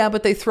 Yeah,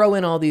 but they throw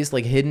in all these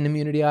like hidden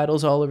immunity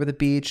idols all over the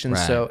beach. And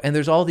Right. and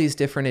there's all these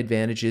different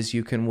advantages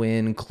you can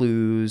win,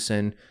 clues,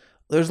 and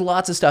there's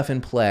lots of stuff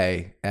in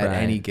play at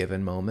Right. any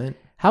given moment.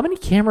 How many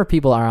camera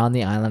people are on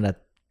the island at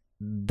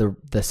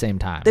the same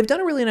time? They've done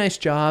a really nice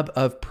job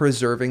of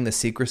preserving the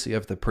secrecy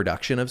of the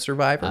production of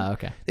Survivor. Oh,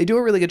 okay. They do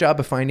a really good job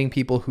of finding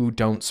people who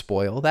don't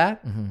spoil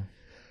that.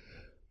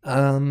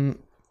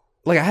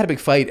 Like I had a big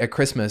fight at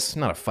Christmas,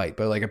 not a fight,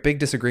 but like a big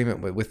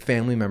disagreement with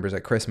family members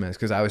at Christmas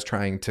because I was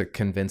trying to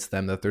convince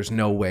them that there's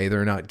no way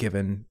they're not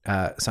given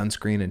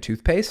sunscreen and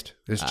toothpaste.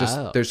 There's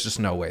just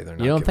no way they're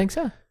not. You don't given. think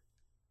so?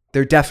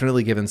 They're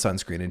definitely given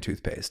sunscreen and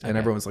toothpaste. And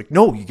everyone's like,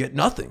 no, you get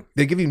nothing.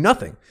 They give you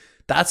nothing.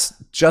 That's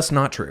just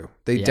not true.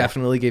 They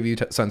definitely give you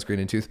sunscreen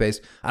and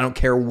toothpaste. I don't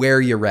care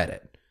where you read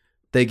it.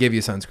 They give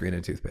you sunscreen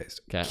and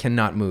toothpaste. Okay.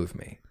 Cannot move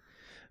me.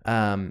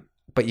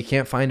 But you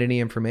can't find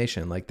any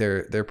information. Like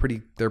they're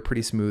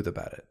pretty smooth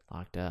about it.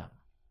 Locked up.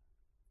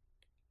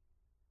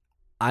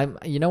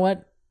 You know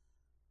what?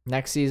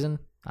 Next season,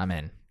 I'm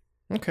in.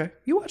 Okay.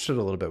 You watched it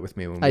a little bit with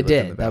me when we I lived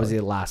in the did. That was valley.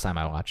 the last time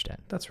I watched it.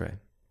 That's right.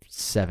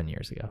 7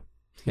 years ago.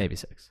 Maybe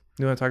 6.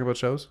 You want to talk about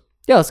shows?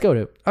 Yeah, let's go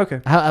to it. Okay.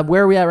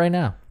 Where are we at right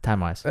now,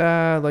 time-wise?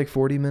 Like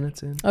 40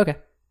 minutes in. Okay.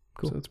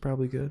 Cool. So it's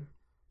probably good.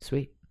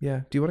 Sweet.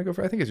 Yeah. Do you want to go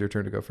first? I think it's your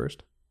turn to go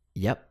first.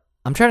 Yep.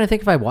 I'm trying to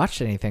think if I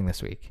watched anything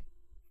this week.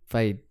 If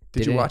I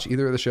Did you watch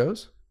either of the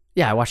shows?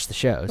 Yeah, I watched the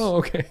shows. Oh,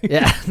 okay.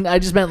 Yeah, I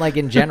just meant like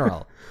in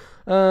general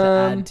to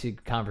add to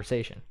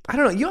conversation. I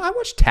don't know. I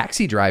watched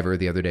Taxi Driver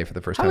the other day for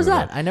the first time. How was in a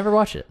that? while. I never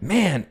watched it.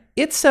 Man,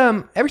 it's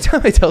every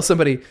time I tell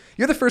somebody,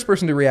 you're the first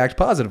person to react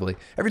positively.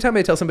 Every time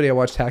I tell somebody I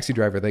watch Taxi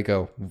Driver, they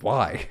go,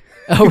 "Why?"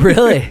 Oh,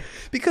 really?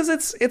 Because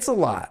it's a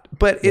lot,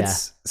 but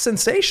it's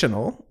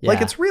sensational. Yeah.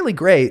 Like it's really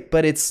great,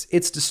 but it's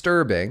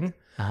disturbing.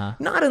 Uh-huh.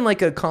 Not in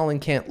like a Colin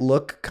can't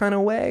look kind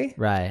of way,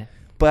 Right.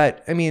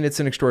 But I mean, it's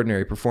an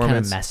extraordinary performance.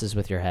 Kind of messes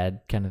with your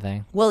head, kind of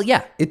thing. Well,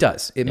 yeah, it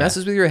does. It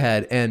messes with your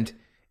head, and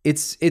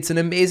it's an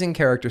amazing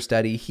character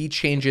study. He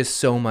changes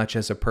so much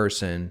as a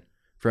person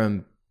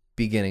from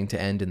beginning to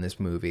end in this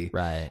movie.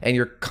 Right. And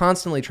you're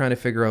constantly trying to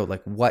figure out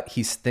like what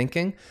he's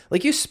thinking.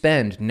 Like you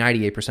spend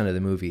 98% of the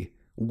movie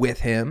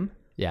with him,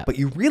 but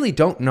you really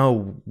don't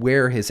know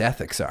where his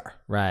ethics are.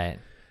 Right.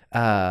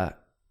 But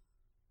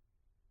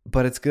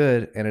it's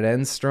good, and it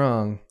ends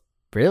strong.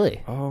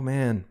 Really? Oh,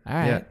 man. All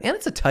right. Yeah. And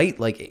it's a tight,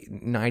 like,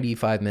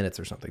 95 minutes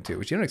or something, too,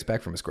 which you don't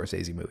expect from a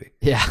Scorsese movie.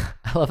 Yeah.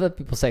 I love that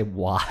people say,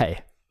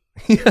 why?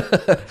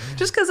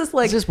 Just because it's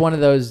like... It's just one of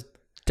those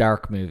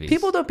dark movies.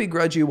 People don't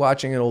begrudge you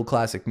watching an old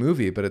classic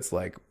movie, but it's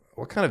like,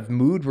 what kind of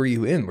mood were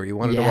you in where you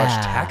wanted to watch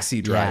Taxi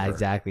Driver? Yeah,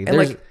 exactly. And,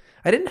 like,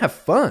 I didn't have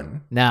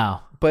fun. No.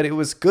 But it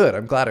was good.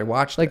 I'm glad I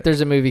watched it. Like,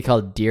 there's a movie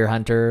called Deer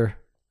Hunter...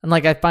 And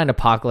like I find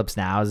Apocalypse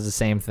Now is the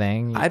same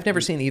thing. I've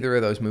never seen either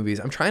of those movies.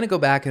 I'm trying to go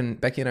back, and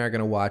Becky and I are going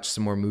to watch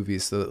some more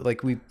movies. So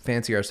like we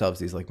fancy ourselves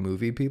these like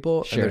movie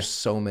people. Sure. And there's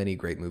so many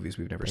great movies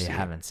we've never seen.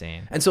 Haven't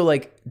seen. And so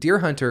like Deer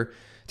Hunter,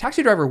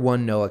 Taxi Driver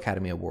won no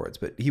Academy Awards,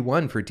 but he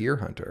won for Deer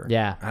Hunter.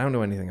 Yeah. I don't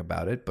know anything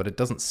about it, but it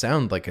doesn't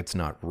sound like it's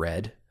not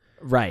red.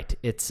 Right.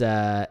 It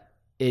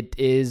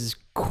is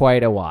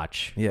quite a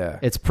watch. Yeah.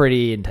 It's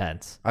pretty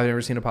intense. I've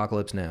never seen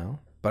Apocalypse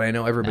Now, but I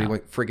know everybody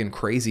went friggin'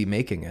 crazy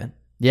making it.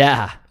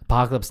 Yeah.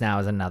 Apocalypse Now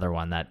is another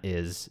one that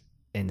is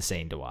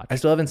insane to watch. I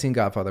still haven't seen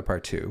Godfather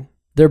Part 2.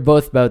 They're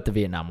both about the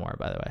Vietnam War,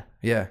 by the way.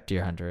 Yeah.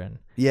 Deer Hunter and...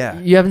 Yeah.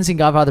 You haven't seen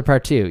Godfather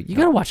Part 2. You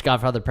got to watch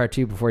Godfather Part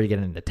 2 before you get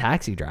into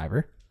Taxi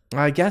Driver.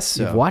 I guess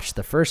so. You've watched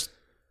the first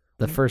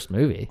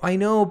movie. I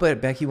know, but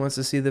Becky wants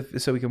to see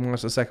so we can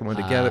watch the second one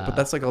together. But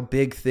that's like a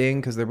big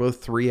thing because they're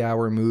both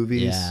 3-hour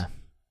movies. Yeah.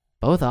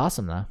 Both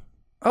awesome, though.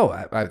 Oh,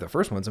 the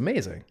first one's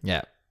amazing.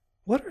 Yeah.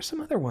 What are some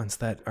other ones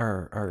that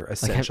are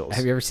essentials? Like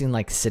have you ever seen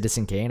like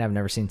Citizen Kane? I've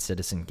never seen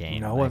Citizen Kane.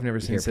 No, Like, I've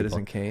never seen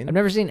Citizen Kane. I've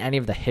never seen any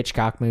of the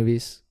Hitchcock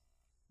movies.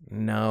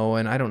 No,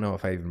 and I don't know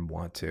if I even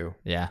want to.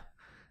 Yeah.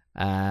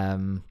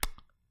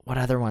 What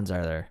other ones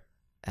are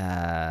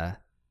there?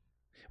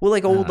 Well,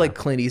 like old like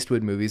Clint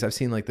Eastwood movies. I've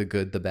seen like The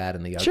Good, the Bad,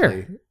 and the Ugly.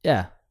 Sure.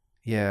 Yeah.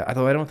 Yeah,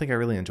 although I don't think I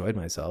really enjoyed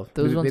myself.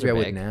 Those ones maybe are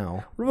I big. would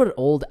now. What about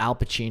old Al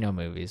Pacino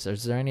movies?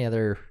 Is there any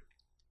other?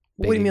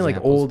 What do you mean,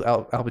 examples? like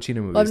old Al Pacino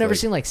movies? Well, I've never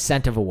seen like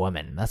Scent of a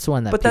Woman. That's the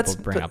one that people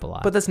bring up a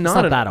lot. But that's It's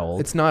not that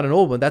old. It's not an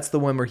old one. That's the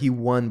one where he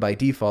won by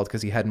default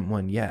because he hadn't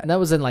won yet. And that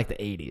was in like the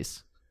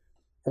 80s.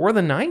 Or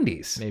the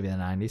 90s. Maybe the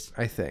 90s.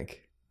 I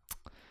think.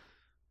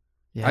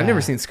 Yeah. I've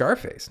never seen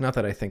Scarface. Not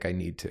that I think I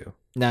need to.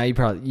 No,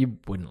 you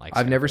wouldn't like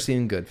I've never Scarface.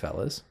 seen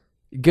Goodfellas.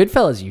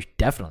 Goodfellas you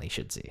definitely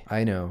should see.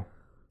 I know.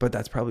 But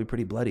that's probably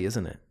pretty bloody,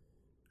 isn't it?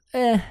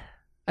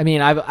 I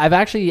mean, I've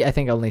actually, I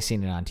think, only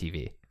seen it on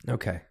TV.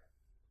 Okay.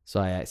 So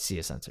I see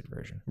a censored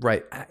version.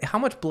 Right. How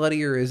much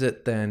bloodier is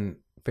it than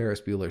Ferris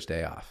Bueller's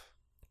Day Off?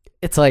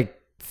 It's like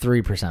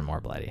 3%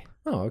 more bloody.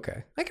 Oh,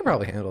 okay. I can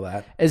probably handle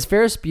that. Is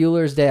Ferris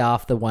Bueller's Day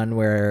Off the one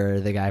where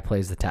the guy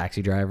plays the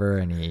taxi driver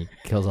and he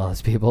kills all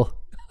his people?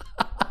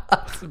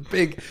 It's a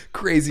big,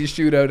 crazy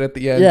shootout at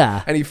the end.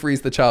 Yeah. And he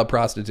frees the child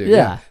prostitute.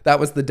 Yeah. That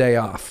was the day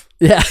off.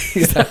 Yeah.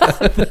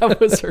 That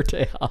was her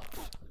day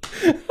off.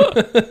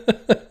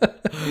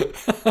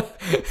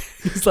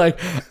 He's like,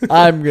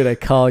 I'm going to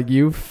call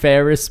you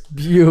Ferris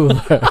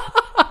Bueller.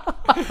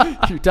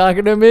 You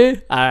talking to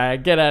me? All right,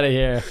 get out of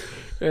here.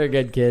 You're a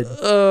good kid.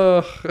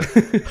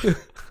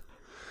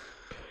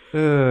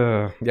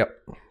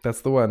 Yep,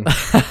 that's the one.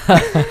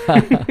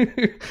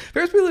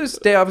 Ferris Bueller's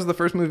Day Off is the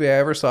first movie I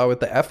ever saw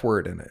with the F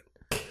word in it.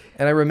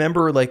 And I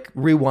remember like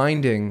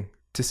rewinding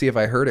to see if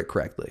I heard it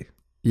correctly.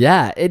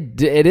 Yeah,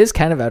 it is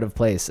kind of out of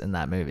place in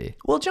that movie.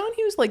 Well, John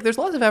Hughes, like there's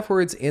lots of F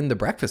words in The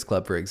Breakfast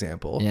Club, for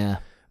example. Yeah.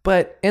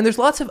 And there's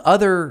lots of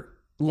other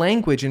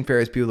language in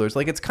Ferris Bueller's.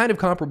 Like it's kind of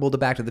comparable to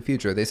Back to the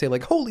Future. They say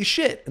like, holy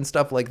shit and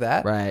stuff like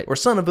that. Right. Or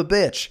son of a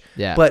bitch.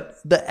 Yeah. But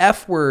the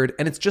F word,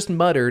 and it's just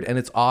muttered and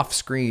it's off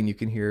screen. You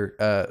can hear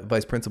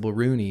Vice Principal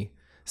Rooney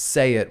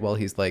say it while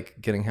he's like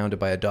getting hounded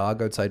by a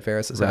dog outside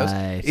Ferris's house.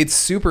 It's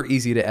super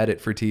easy to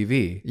edit for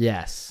TV.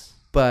 Yes.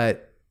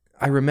 But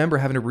I remember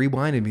having to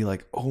rewind and be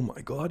like, oh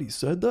my God, he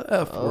said the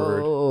F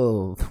word.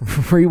 Oh,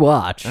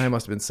 rewatch. I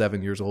must have been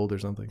 7 years old or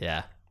something.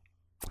 Yeah.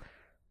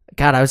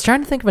 God, I was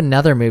trying to think of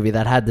another movie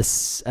that had a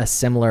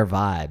similar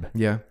vibe.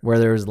 Yeah. Where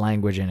there was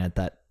language in it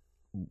that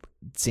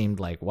seemed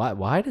like,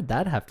 why did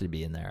that have to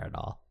be in there at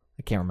all?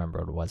 I can't remember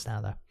what it was now,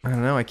 though. I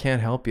don't know. I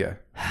can't help you.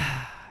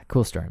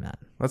 Cool story, Matt.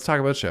 Let's talk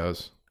about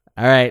shows.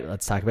 All right,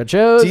 let's talk about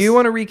shows. Do you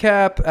want to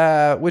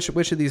recap?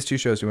 Which of these two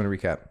shows do you want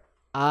to recap?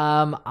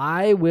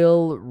 I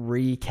will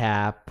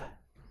recap.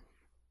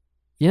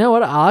 You know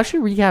what? I'll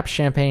actually recap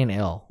Champaign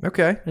ILL.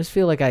 Okay. I just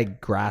feel like I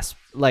grasp,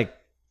 like,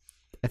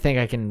 I think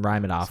I can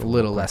rhyme it off a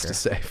little less to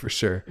say, for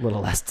sure. A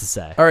little less to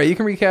say. All right, you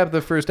can recap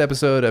the first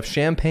episode of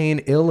Champaign,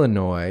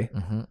 Illinois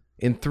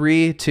in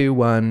 3, 2,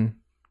 1,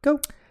 go.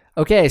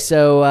 Okay,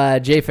 so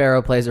Jay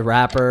Farrow plays a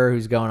rapper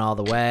who's going all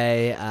the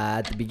way.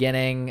 At the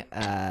beginning,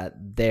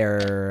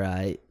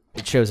 they're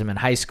it shows him in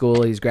high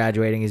school. He's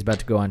graduating. He's about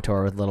to go on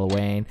tour with Lil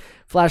Wayne.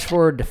 Flash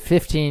forward to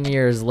 15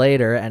 years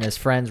later, and his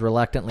friends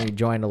reluctantly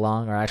joined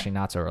along, or actually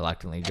not so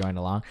reluctantly joined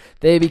along.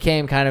 They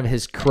became kind of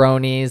his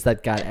cronies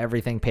that got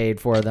everything paid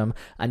for them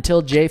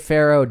until Jay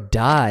Pharoah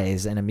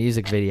dies in a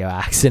music video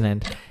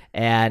accident.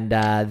 And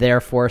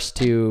they're forced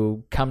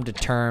to come to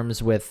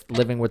terms with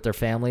living with their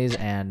families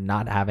and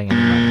not having any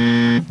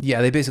money.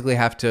 Yeah, they basically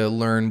have to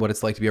learn what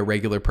it's like to be a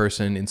regular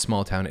person in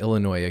small town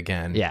Illinois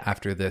again. Yeah.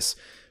 After this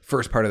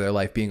first part of their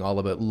life being all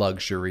about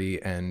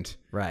luxury and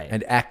Right.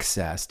 and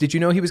excess. Did you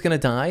know he was going to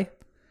die?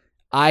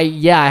 I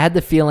had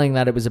the feeling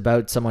that it was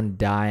about someone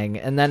dying,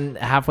 and then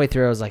halfway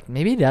through I was like,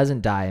 maybe he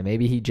doesn't die.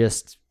 Maybe he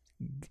just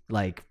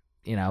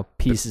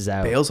pieces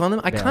out. Bails on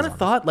them? I Bails kind on of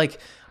thought, like,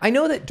 I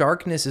know that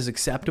darkness is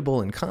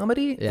acceptable in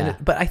comedy,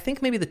 but I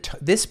think maybe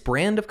this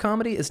brand of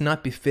comedy is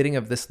not befitting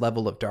of this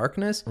level of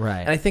darkness.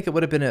 Right. And I think it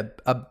would have been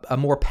a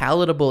more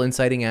palatable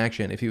inciting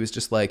action if he was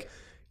just like,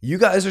 you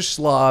guys are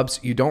slobs,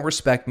 you don't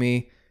respect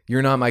me,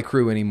 you're not my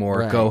crew anymore,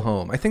 Right. go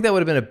home. I think that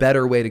would have been a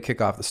better way to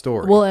kick off the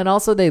story. Well, and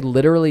also they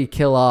literally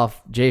kill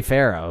off Jay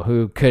Pharoah,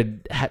 who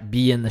could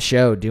be in the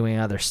show doing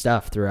other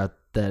stuff throughout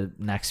the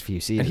next few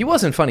seasons. And he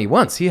wasn't funny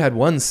once. He had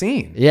one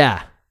scene.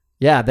 Yeah.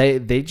 Yeah,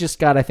 they just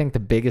got, I think, the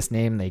biggest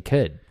name they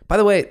could. By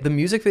the way, the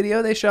music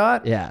video they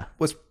shot Yeah.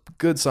 was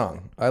good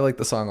song. I like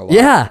the song a lot.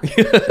 Yeah.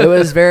 It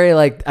was very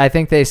I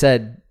think they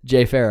said,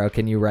 Jay Pharoah,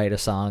 can you write a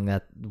song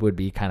that would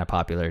be kind of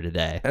popular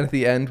today? And at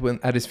the end,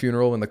 at his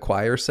funeral, when the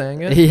choir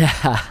sang it, Yeah.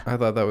 I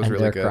thought that was And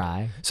really they're good.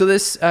 crying. So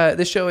this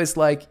show is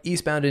like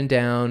Eastbound and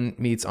Down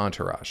meets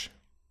Entourage,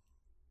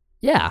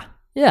 Yeah.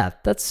 Yeah,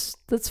 that's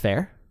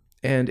fair.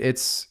 and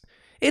it's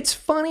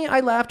funny. I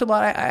laughed a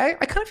lot. I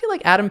kind of feel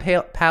like Adam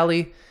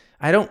Pally.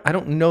 I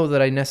don't know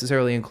that I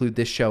necessarily include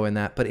this show in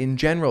that, but in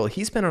general,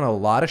 he's been on a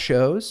lot of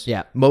shows.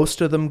 Yeah.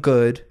 Most of them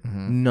good.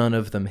 None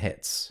of them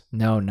hits.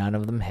 No, none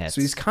of them hits.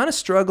 So he's kind of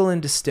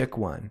struggling to stick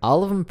one.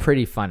 All of them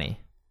pretty funny.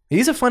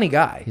 He's a funny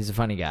guy. He's a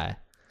funny guy.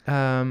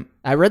 Um,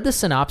 I read the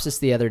synopsis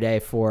the other day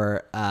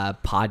for a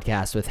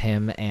podcast with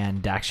him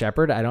and Dax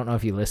Shepard. I don't know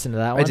if you listened to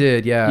that one. I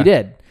did, yeah. You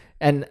did.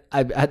 And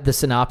the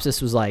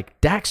synopsis was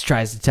like, Dax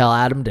tries to tell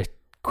Adam to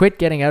quit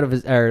getting out of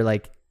his, or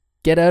like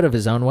get out of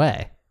his own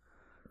way.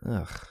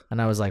 Ugh.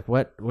 And I was like,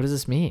 what does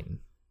this mean?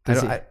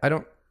 I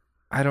don't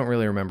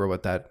really remember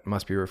what that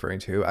must be referring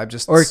to.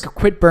 Or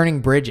quit burning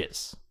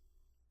bridges.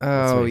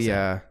 Oh what he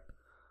yeah.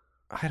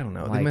 I don't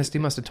know. Like- He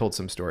must have told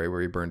some story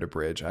where he burned a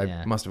bridge.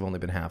 I must have only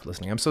been half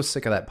listening. I'm so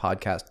sick of that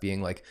podcast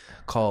being like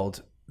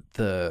called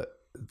the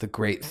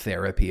great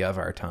therapy of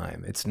our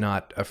time. It's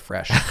not a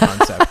fresh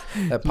concept.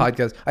 That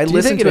podcast. I Do you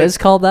listened think to it is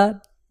called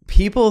that?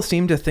 People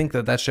seem to think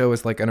that show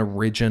is like an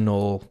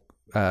original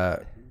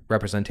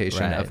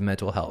representation Right. of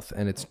mental health,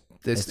 and it's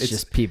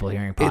just people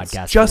hearing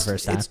podcasts just, for the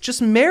first time. It's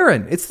just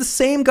Marin. It's the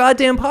same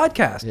goddamn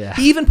podcast. Yeah.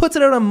 He even puts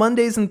it out on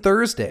Mondays and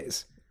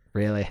Thursdays.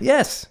 Really?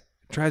 Yes.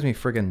 Drives me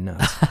friggin'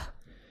 nuts.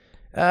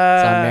 It's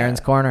on Marin's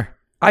Corner.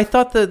 I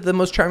thought the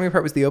most charming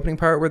part was the opening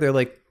part where they're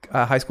like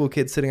high school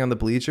kids sitting on the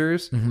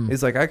bleachers.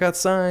 He's like, I got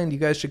signed. You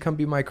guys should come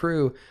be my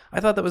crew. I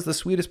thought that was the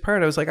sweetest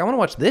part. I was like, I want to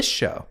watch this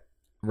show.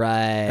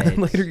 Right. And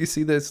then later you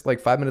see this, like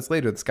 5 minutes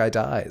later, this guy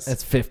dies.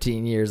 It's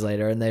 15 years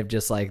later, and they've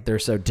just they're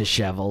so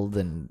disheveled,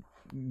 and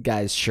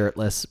guy's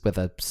shirtless with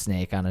a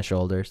snake on his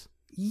shoulders.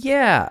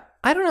 Yeah.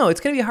 I don't know. It's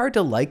going to be hard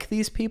to like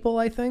these people,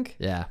 I think.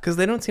 Yeah. Because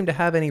they don't seem to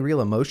have any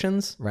real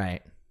emotions.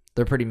 Right.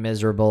 They're pretty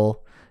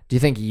miserable. Do you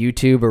think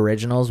YouTube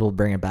Originals will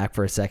bring it back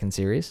for a second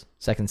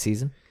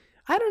season?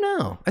 I don't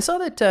know. I saw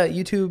that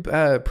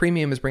YouTube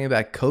Premium is bringing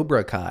back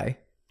Cobra Kai.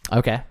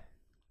 Okay.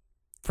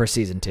 For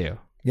season 2.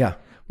 Yeah.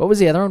 What was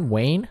the other one?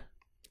 Wayne?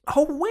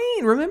 Oh,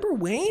 Wayne. Remember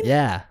Wayne?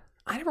 Yeah.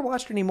 I never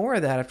watched any more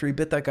of that after he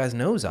bit that guy's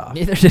nose off.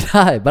 Neither did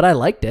I, but I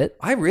liked it.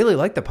 I really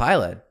liked the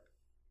pilot.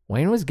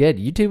 Wayne was good.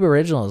 YouTube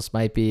Originals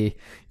might be...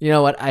 You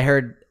know what? I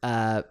heard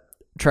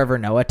Trevor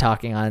Noah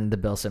talking on the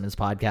Bill Simmons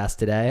podcast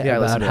today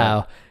about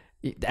how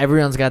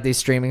everyone's got these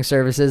streaming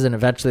services, and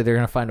eventually they're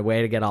going to find a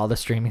way to get all the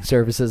streaming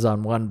services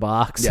on one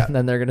box, and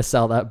then they're going to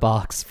sell that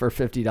box for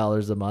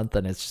 $50 a month,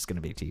 and it's just going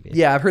to be TV.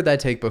 Yeah, I've heard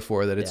that take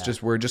before, that it's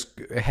just, we're just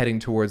heading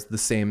towards the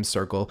same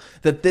circle,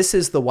 that this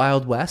is the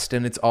Wild West,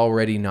 and it's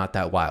already not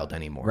that wild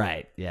anymore.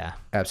 Right, yeah.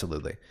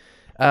 Absolutely.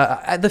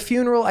 At the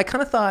funeral, I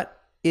kind of thought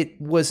it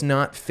was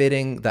not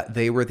fitting that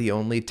they were the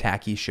only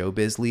tacky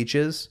showbiz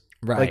leeches.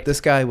 Right. Like, this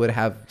guy would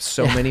have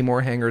so many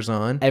more hangers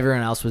on.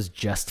 Everyone else was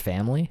just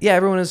family. Yeah,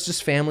 everyone is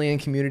just family and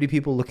community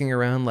people looking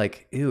around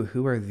like, ew,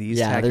 who are these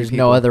tacky there's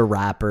people? no other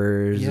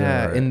rappers.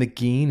 Yeah, or and the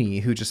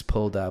Guinea who just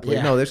pulled up.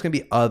 Like, no, there's going to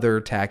be other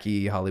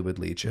tacky Hollywood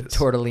leeches.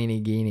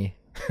 Tortellini Guinea.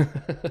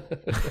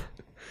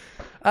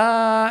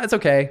 It's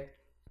okay.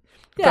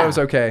 Yeah. That was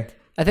okay.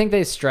 I think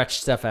they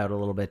stretched stuff out a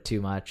little bit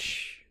too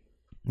much.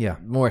 Yeah.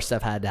 More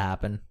stuff had to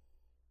happen.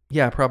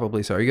 Yeah,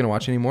 probably so. Are you going to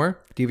watch any more?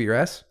 Do you have your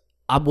S?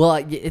 Well,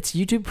 it's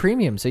YouTube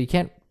Premium, so you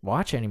can't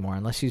watch anymore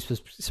unless you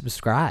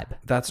subscribe.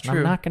 That's true.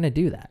 I'm not going to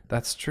do that.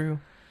 That's true.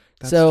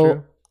 That's So,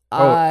 true.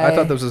 I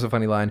thought this was a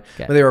funny line.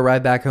 Okay. When they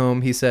arrive back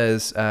home, he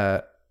says,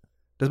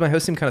 Does my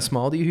house seem kind of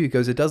small to you? He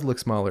goes, it does look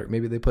smaller.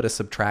 Maybe they put a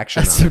subtraction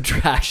A on it.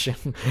 subtraction.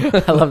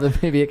 I love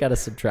that. Maybe it got a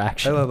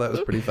subtraction. I thought that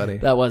was pretty funny.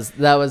 That was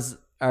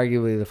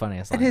arguably the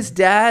funniest line. And his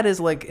dad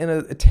is like in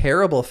a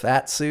terrible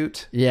fat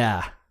suit.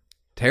 Yeah.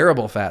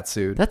 Terrible fat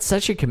suit. That's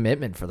such a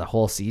commitment for the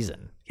whole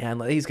season. Yeah,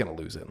 and he's going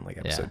to lose it in like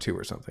episode 2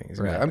 or something. He's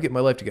gonna, Right. I'm getting my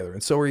life together,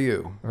 and so are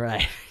you.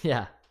 Right.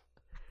 Yeah.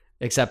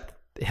 Except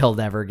he'll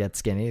never get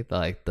skinny,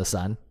 like the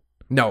son.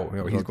 No,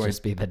 He'll he's going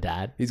just be the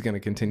dad. He's going to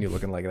continue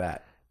looking like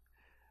that.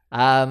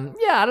 Yeah,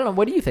 I don't know.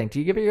 What do you think? Do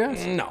you give it your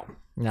eyes? No.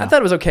 No. I thought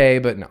it was okay,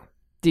 but no.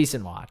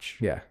 Decent watch.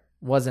 Yeah.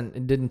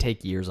 It didn't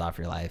take years off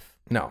your life.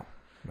 No.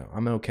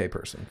 I'm an okay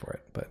person for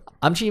it, but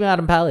I'm Team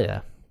Adam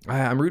Paglia.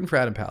 I'm rooting for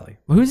Adam Pally.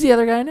 Who's the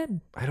other guy in it?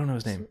 I don't know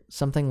his name.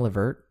 Something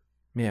Levert.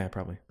 Yeah,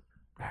 probably.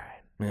 All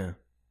right. Yeah.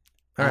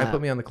 All right,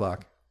 put me on the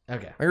clock.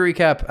 Okay. I'm going to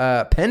recap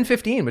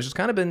Pen15, which has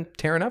kind of been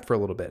tearing up for a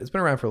little bit. It's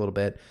been around for a little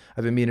bit.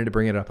 I've been meaning to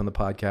bring it up on the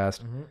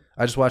podcast. Mm-hmm.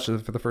 I just watched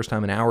it for the first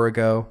time an hour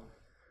ago.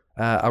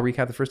 I'll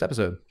recap the first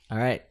episode. All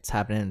right. It's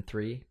happening in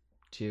 3,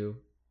 2,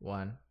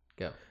 1,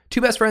 go.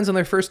 Two best friends on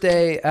their first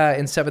day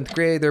in 7th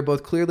grade. They're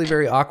both clearly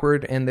very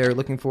awkward, and they're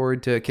looking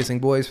forward to kissing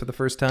boys for the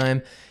first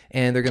time.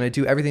 And they're going to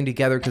do everything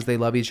together because they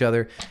love each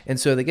other. And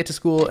so they get to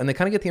school, and they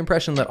kind of get the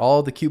impression that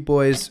all the cute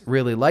boys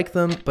really like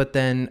them. But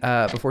then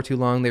before too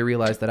long, they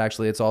realize that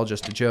actually it's all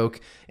just a joke.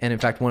 And in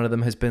fact, one of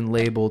them has been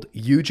labeled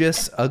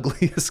Eugis,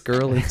 ugliest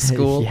girl in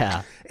school.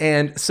 Yeah.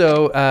 And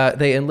so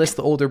they enlist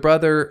the older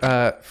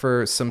brother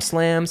for some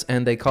slams,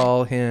 and they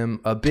call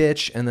him a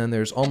bitch. And then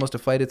there's almost a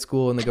fight at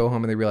school, and they go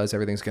home and they realize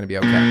everything's going to be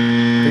okay.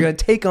 They're going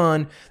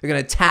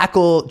to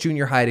tackle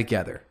junior high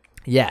together.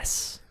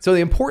 Yes. So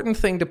the important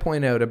thing to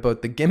point out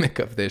about the gimmick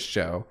of this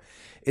show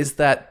is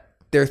that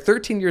they're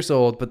 13 years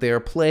old, but they are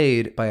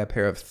played by a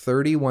pair of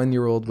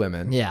 31-year-old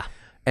women. Yeah.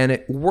 And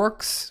it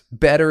works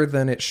better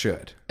than it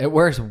should. It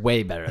works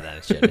way better than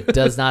it should. It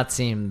does not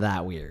seem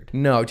that weird.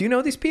 No. Do you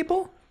know these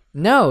people?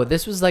 No,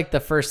 this was like the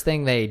first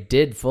thing they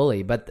did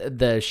fully, but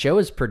the show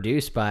is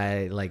produced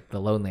by like the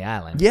Lonely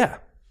Island. Yeah.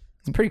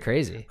 It's pretty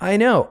crazy. I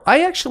know.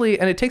 I actually,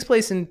 and it takes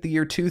place in the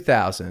year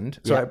 2000.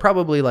 So Yeah. I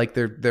probably like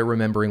they're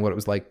remembering what it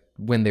was like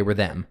when they were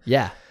them.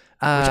 Yeah.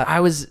 Which I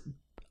was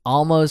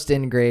almost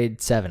in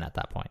grade 7 at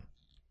that point.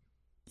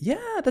 Yeah,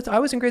 I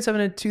was in grade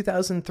 7 in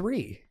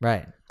 2003.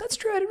 Right. That's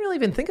true. I didn't really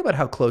even think about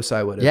how close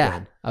I would have Yeah.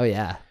 been. Oh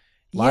yeah.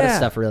 A lot of Yeah.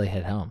 stuff really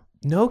hit home.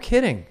 No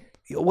kidding.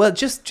 Well,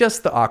 just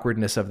the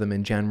awkwardness of them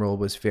in general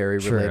was very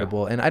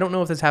relatable. And I don't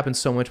know if this happens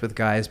so much with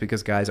guys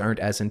because guys aren't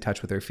as in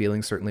touch with their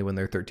feelings, certainly when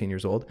they're 13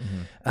 years old.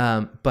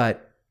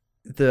 But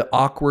the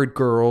awkward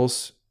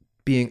girls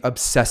being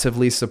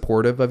obsessively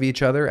supportive of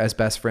each other as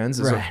best friends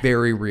is a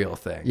very real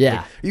thing. Yeah. Like,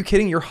 are you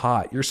kidding? You're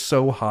hot. You're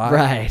so hot.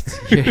 Right.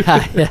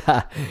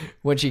 Yeah.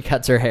 When she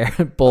cuts her hair,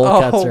 bowl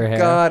cuts her hair. Oh,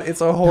 God.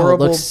 It's a Oh,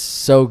 horrible, it looks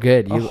so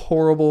good. a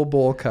horrible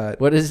bowl cut.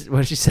 What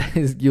she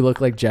says? You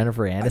look like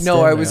Jennifer Aniston. No,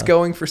 I or- was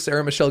going for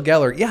Sarah Michelle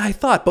Gellar. Yeah, I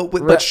thought,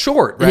 but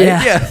short, right?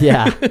 Yeah.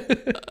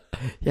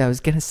 Yeah, I was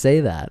going to say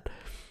that.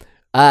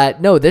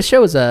 No, this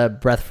show is a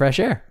breath of fresh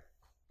air.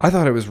 I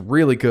thought it was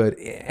really good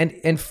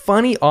and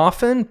funny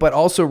often, but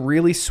also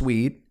really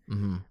sweet,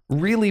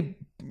 really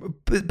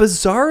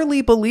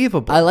bizarrely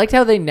believable. I liked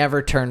how they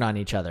never turned on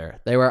each other.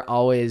 They were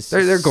always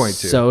They're going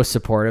to. so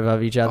supportive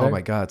of each other. Oh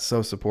my God,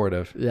 so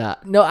supportive. Yeah.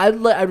 No,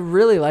 I'd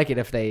really like it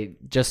if they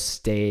just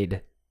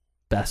stayed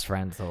best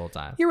friends the whole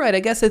time. You're right. I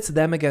guess it's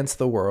them against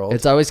the world.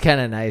 It's always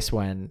kind of nice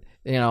when,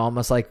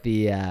 almost like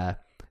the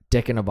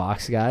dick in a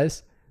box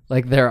guys.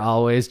 Like they're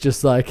always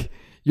just like,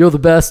 you're the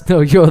best.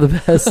 No, you're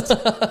the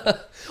best.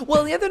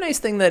 Well, the other nice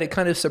thing that it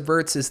kind of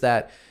subverts is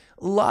that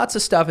lots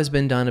of stuff has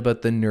been done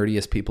about the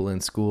nerdiest people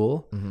in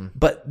school,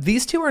 but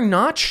these two are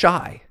not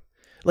shy.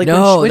 Like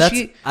No,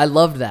 I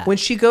love that. When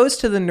she goes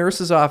to the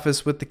nurse's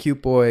office with the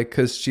cute boy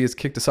because she has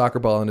kicked a soccer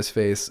ball in his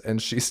face,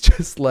 and she's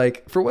just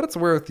like, for what it's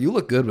worth, you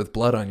look good with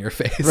blood on your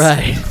face.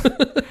 Right.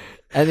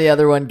 And the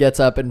other one gets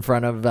up in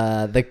front of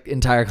the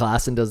entire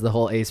class and does the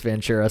whole Ace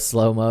Ventura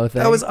slow-mo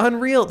thing. That was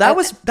unreal. That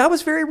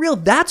was very real.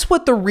 That's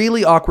what the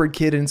really awkward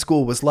kid in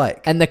school was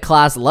like. And the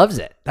class loves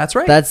it. That's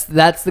right. That's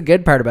the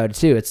good part about it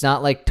too. It's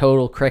not like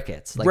total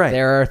crickets. Like Right.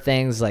 there are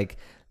things like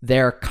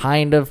they're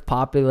kind of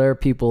popular.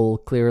 People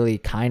clearly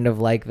kind of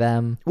like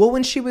them. Well,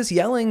 when she was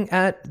yelling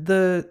at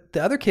the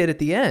other kid at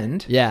the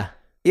end, Yeah.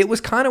 it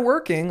was kind of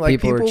working. Like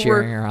People were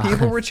cheering her on.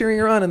 People were cheering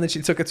her on, and then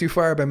she took it too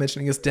far by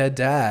mentioning his dead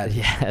dad.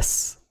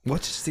 Yes.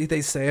 What did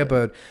they say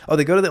about? Oh,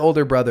 they go to the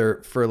older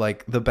brother for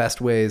like the best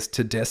ways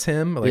to diss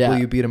him. Like, Yeah. will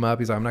you beat him up?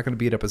 He's like, I'm not going to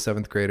beat up a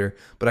 7th grader,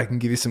 but I can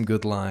give you some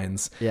good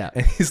lines. Yeah.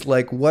 And he's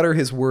like, what are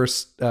his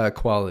worst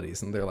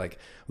qualities? And they're like,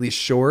 well, he's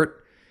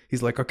short.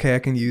 He's like, okay, I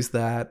can use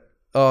that.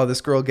 Oh, this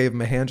girl gave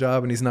him a hand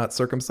job and he's not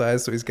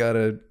circumcised, so he's got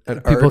an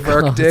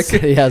aardvark dick.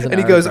 He has an and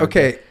he goes, aardvark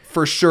okay,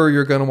 for sure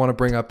you're going to want to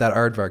bring up that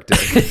aardvark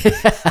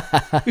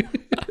dick.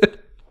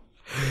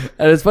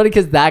 And it's funny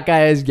because that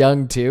guy is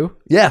young too.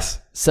 Yes.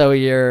 So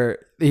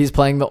he's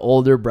playing the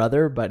older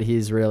brother, but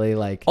he's really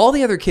like, All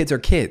the other kids are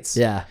kids.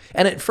 yeah.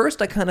 And at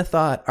first I kind of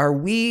thought, are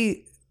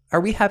we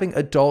having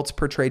adults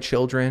portray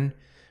children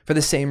for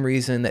the same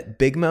reason that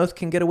Big Mouth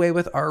can get away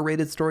with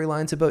R-rated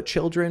storylines about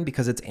children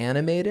because it's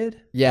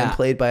animated and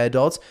played by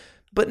adults.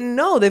 But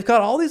no, they've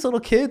got all these little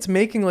kids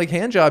making like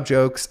hand job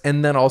jokes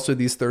and then also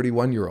these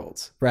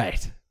 31-year-olds.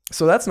 Right.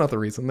 So that's not the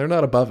reason. They're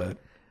not above it.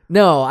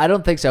 No, I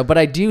don't think so. But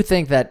I do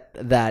think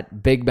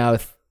that Big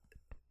Mouth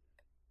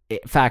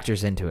it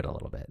factors into it a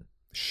little bit.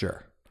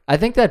 Sure. I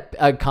think that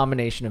a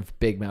combination of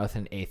Big Mouth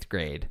and 8th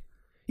grade.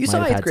 You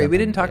saw 8th grade. We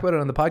didn't talk about it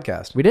on the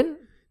podcast. We didn't?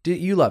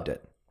 You loved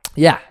it.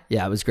 Yeah,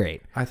 it was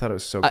great. I thought it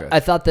was so good. I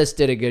thought this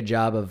did a good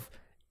job of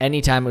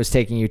anytime it was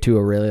taking you to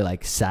a really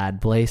like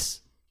sad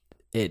place,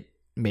 it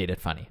made it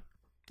funny.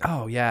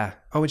 Oh, yeah.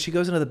 Oh, when she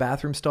goes into the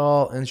bathroom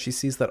stall and she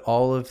sees that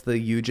all of the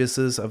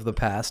Eugises of the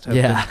past have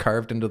been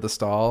carved into the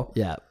stall.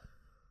 Yeah.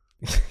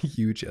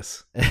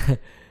 Eugis.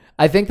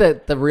 I think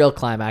that the real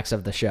climax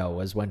of the show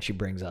was when she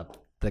brings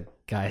up the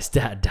guy's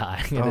dad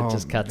dying and it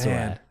just cuts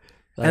away.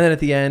 And then at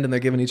the end, and they're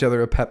giving each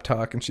other a pep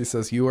talk, and she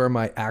says, "You are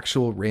my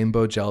actual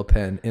rainbow gel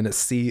pen in a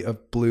sea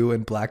of blue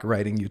and black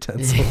writing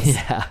utensils."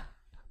 Yeah.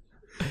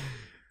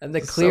 And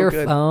the clear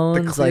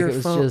phones, the clear like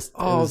it was just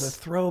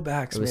the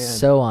throwbacks, it was man.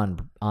 So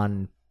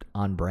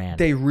on brand.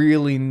 They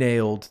really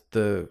nailed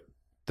the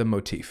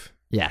motif.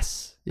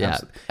 Yes. Yeah.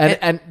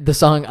 And the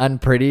song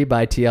Unpretty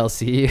by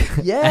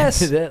TLC.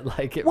 Yes. It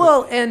like it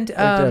worked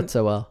out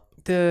so well.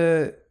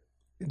 Do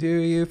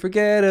you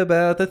forget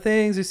about the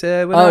things you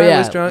said when I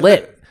was drunk?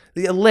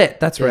 Lit.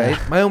 That's right.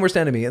 My Own Worst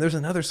Enemy. And there's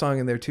another song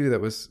in there too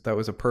that was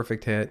a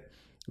perfect hit.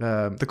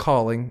 The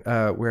Calling,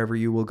 Wherever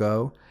You Will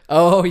Go.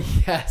 Oh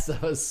yes,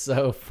 that was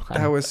so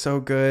fun. That was so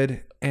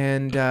good.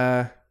 And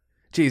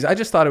geez, I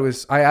just thought it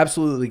was. I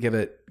absolutely give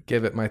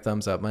it my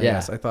thumbs up.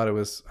 Yes, I thought it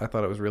was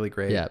really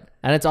great. Yeah,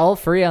 and it's all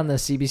free on the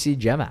CBC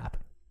Gem app.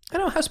 I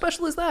know, how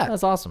special is that?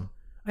 That's awesome.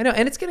 I know,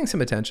 and it's getting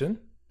some attention.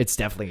 It's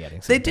definitely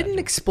getting some They attention. didn't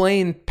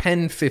explain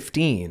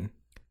Pen15.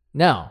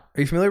 No. Are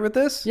you familiar with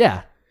this?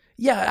 Yeah.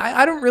 Yeah,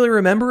 I don't really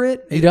remember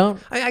it. You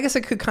don't? I guess I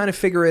could kind of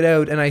figure it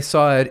out, and I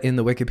saw it in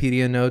the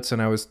Wikipedia notes,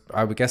 and I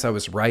would guess I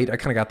was right. I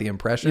kind of got the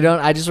impression. You don't?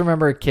 I just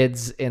remember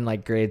kids in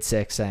like grade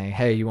 6 saying,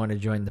 "Hey, you want to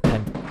join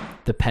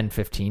the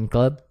Pen15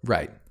 club?"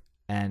 Right.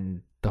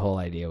 And the whole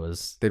idea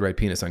was they'd write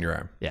penis on your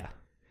arm. Yeah.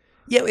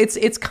 Yeah,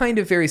 it's kind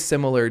of very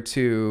similar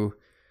to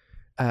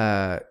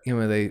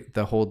they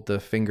hold the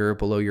finger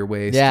below your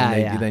waist,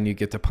 and then you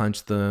get to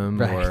punch them.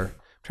 Right. Or I'm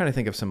trying to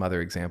think of some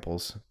other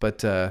examples,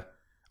 but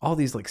all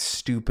these like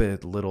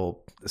stupid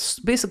little,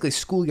 basically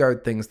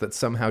schoolyard things that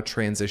somehow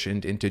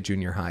transitioned into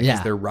junior high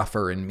because they're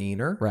rougher and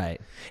meaner.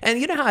 Right. And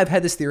you know how I've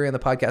had this theory on the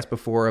podcast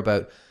before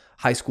about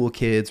high school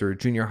kids or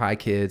junior high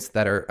kids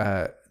that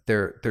are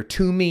they're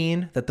too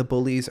mean, that the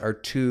bullies are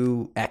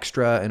too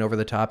extra and over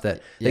the top,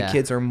 that the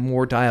kids are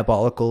more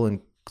diabolical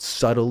and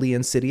subtly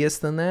insidious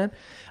than that.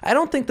 I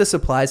don't think this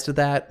applies to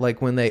that,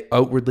 like when they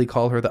outwardly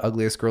call her the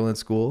ugliest girl in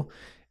school.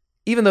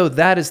 Even though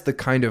that is the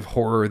kind of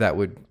horror that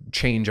would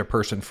change a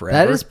person forever.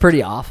 That is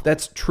pretty awful.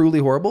 That's truly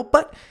horrible.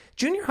 But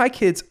junior high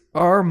kids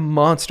are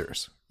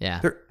monsters. Yeah.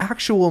 They're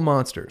actual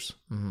monsters.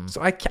 Mm-hmm.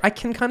 So I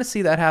can kind of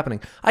see that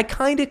happening. I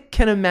kind of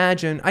can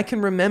imagine, I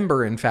can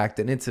remember, in fact,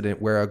 an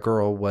incident where a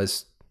girl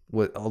was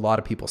what a lot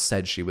of people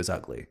said she was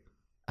ugly.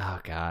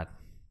 Oh, God.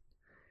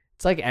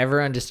 It's like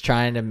everyone just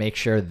trying to make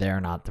sure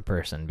they're not the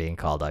person being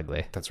called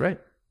ugly. That's right.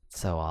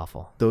 So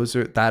awful.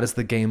 That is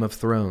the Game of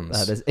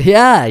Thrones. That is,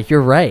 yeah,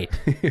 you're right.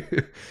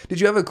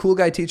 Did you have a cool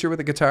guy teacher with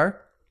a guitar?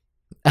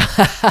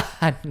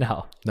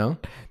 No. No?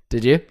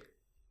 Did you?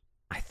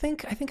 I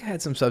think I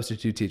had some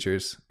substitute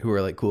teachers who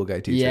were like cool guy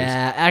teachers.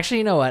 Yeah, actually,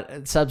 you know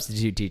what?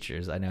 Substitute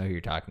teachers. I know who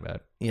you're talking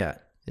about. Yeah.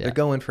 They're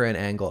going for an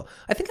angle.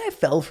 I think I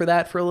fell for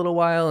that for a little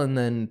while, and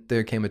then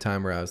there came a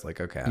time where I was like,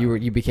 okay.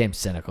 You became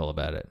cynical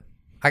about it.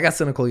 I got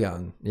cynical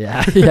young.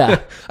 Yeah,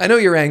 yeah. I know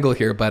your angle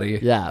here, buddy.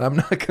 Yeah. I'm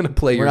not going to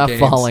play We're your not games.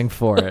 falling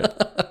for it.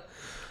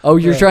 Oh,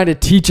 you're trying to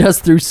teach us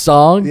through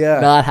song? Yeah.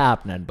 Not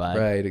happening, bud.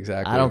 Right,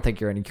 exactly. I don't think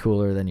you're any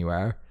cooler than you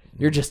are.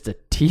 You're just a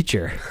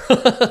teacher.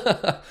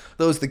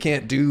 Those that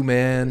can't do,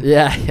 man.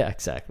 Yeah,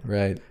 exactly.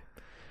 Right.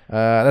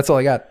 That's all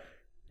I got.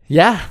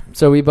 Yeah.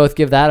 So we both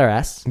give that our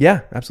S.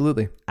 Yeah,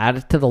 absolutely. Add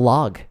it to the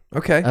log.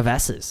 Okay. Of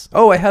S's.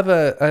 Oh, I have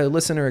a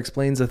listener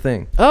explains a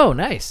thing. Oh,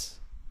 nice.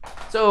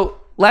 So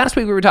last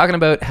week we were talking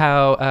about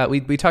how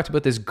we talked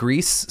about this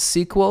Grease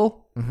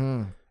sequel.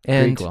 Mm-hmm.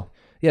 And prequel.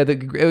 Yeah,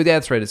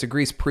 that's right. It's a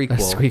Grease prequel.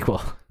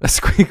 A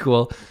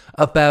squeakle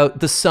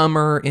about the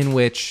summer in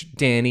which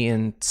Danny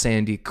and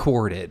Sandy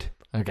courted.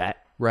 Okay.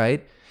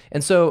 Right?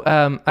 And so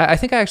I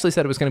think I actually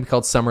said it was going to be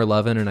called Summer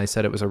Lovin', and I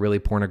said it was a really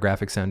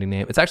pornographic sounding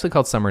name. It's actually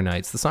called Summer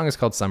Nights. The song is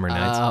called Summer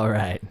Nights. Oh,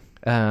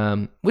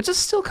 right. Which is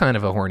still kind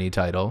of a horny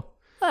title.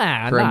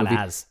 Not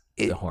as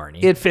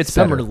horny. It fits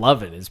Summer better.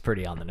 Lovin' is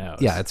pretty on the nose.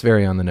 Yeah, it's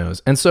very on the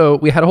nose. And so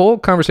we had a whole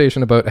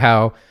conversation about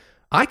how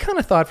I kind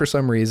of thought for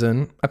some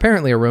reason,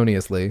 apparently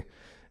erroneously,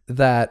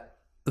 that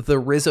the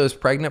Rizzo's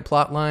pregnant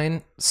plot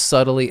line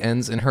subtly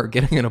ends in her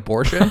getting an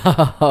abortion.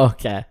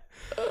 Okay.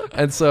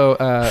 And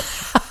so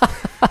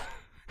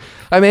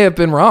I may have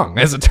been wrong,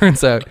 as it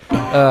turns out.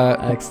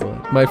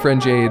 Excellent. My friend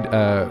Jade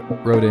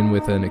wrote in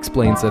with an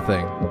explains a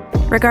thing.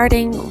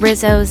 Regarding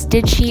Rizzo's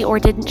did she or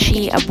didn't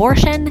she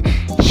abortion,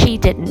 she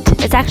didn't.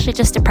 It's actually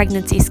just a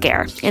pregnancy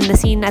scare. In the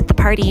scene at the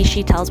party,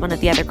 she tells one of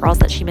the other girls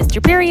that she missed her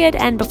period,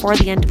 and before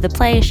the end of the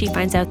play, she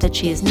finds out that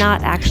she is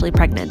not actually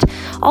pregnant.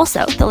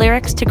 Also, the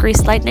lyrics to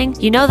Greased Lightning,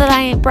 you know that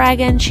I ain't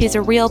bragging, she's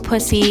a real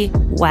pussy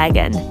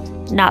wagon,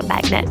 not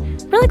magnet.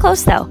 Really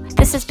close though.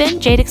 This has been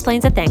Jade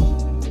Explains a Thing.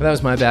 That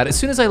was my bad. As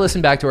soon as I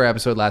listened back to our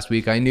episode last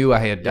week, I knew I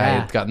had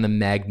gotten the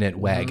magnet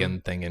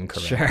wagon thing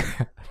incorrect. Sure.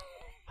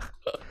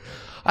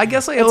 I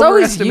guess I It's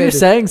always overestimated. you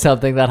saying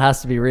something that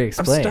has to be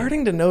re-explained. I'm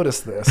starting to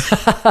notice this.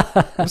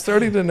 I'm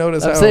starting to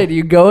notice I'm saying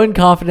you go in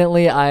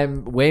confidently.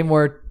 I'm way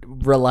more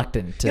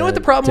reluctant to. You know what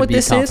the problem with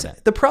this confident.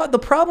 is? The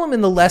problem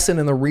in the lesson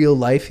in the real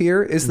life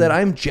here is that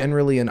I'm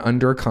generally an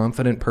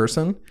underconfident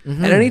person.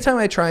 And anytime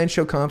I try and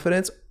show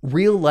confidence,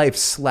 real life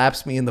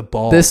slaps me in the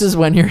balls. This is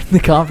when you're in the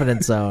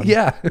confidence zone.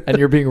 Yeah. And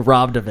you're being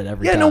robbed of it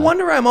every time. Yeah, no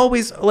wonder I'm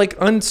always like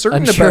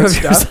uncertain Unsure about of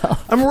stuff.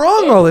 yourself. I'm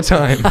wrong all the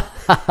time.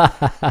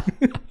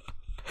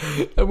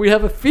 And we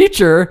have a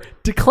feature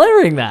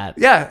declaring that.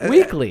 Yeah.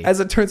 Weekly. As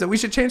it turns out, we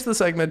should change the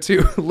segment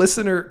to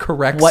listener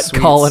corrects What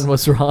Sweets. Colin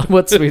was wrong.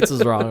 What Sweets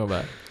was wrong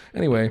about.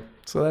 Anyway,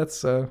 so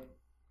that's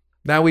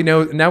now we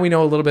know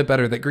a little bit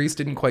better that Grease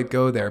didn't quite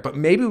go there, but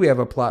maybe we have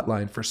a plot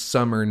line for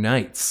Summer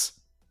Nights.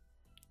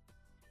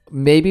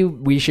 Maybe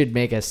we should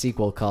make a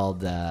sequel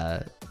called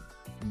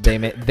They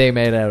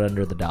Made Out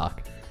Under the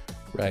Dock.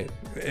 Right.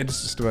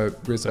 It's just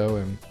about Rizzo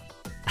and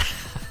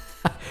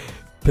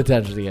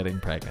Potentially getting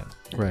pregnant.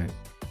 right.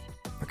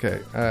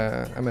 Okay,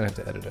 I'm gonna have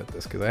to edit out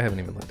this because I haven't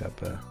even looked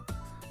up a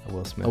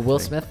Will Smith. A Will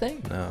thing. Smith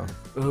thing? No.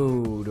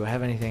 Ooh, do I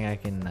have anything I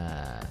can...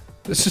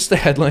 There's just a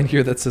headline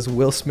here that says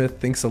Will Smith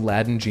thinks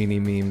Aladdin genie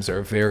memes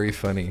are very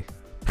funny.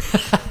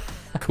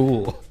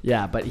 Cool.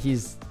 Yeah, but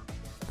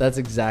that's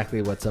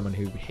exactly what someone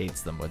who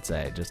hates them would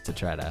say, just to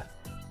try to...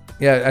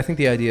 Yeah, I think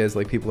the idea is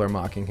like people are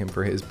mocking him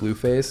for his blue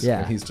face. Yeah.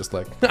 And he's just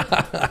like,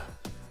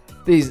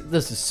 This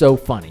is so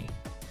funny.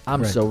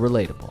 I'm Right. so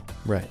relatable.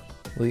 right.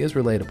 Well, he is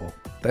relatable.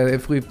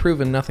 If we've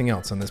proven nothing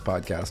else on this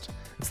podcast,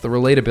 it's the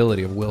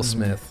relatability of Will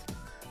Smith.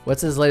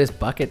 What's his latest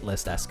bucket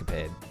list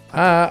escapade?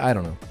 I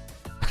don't know.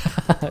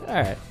 All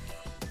right.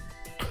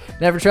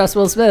 Never trust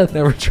Will Smith.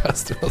 Never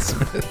trust Will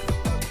Smith.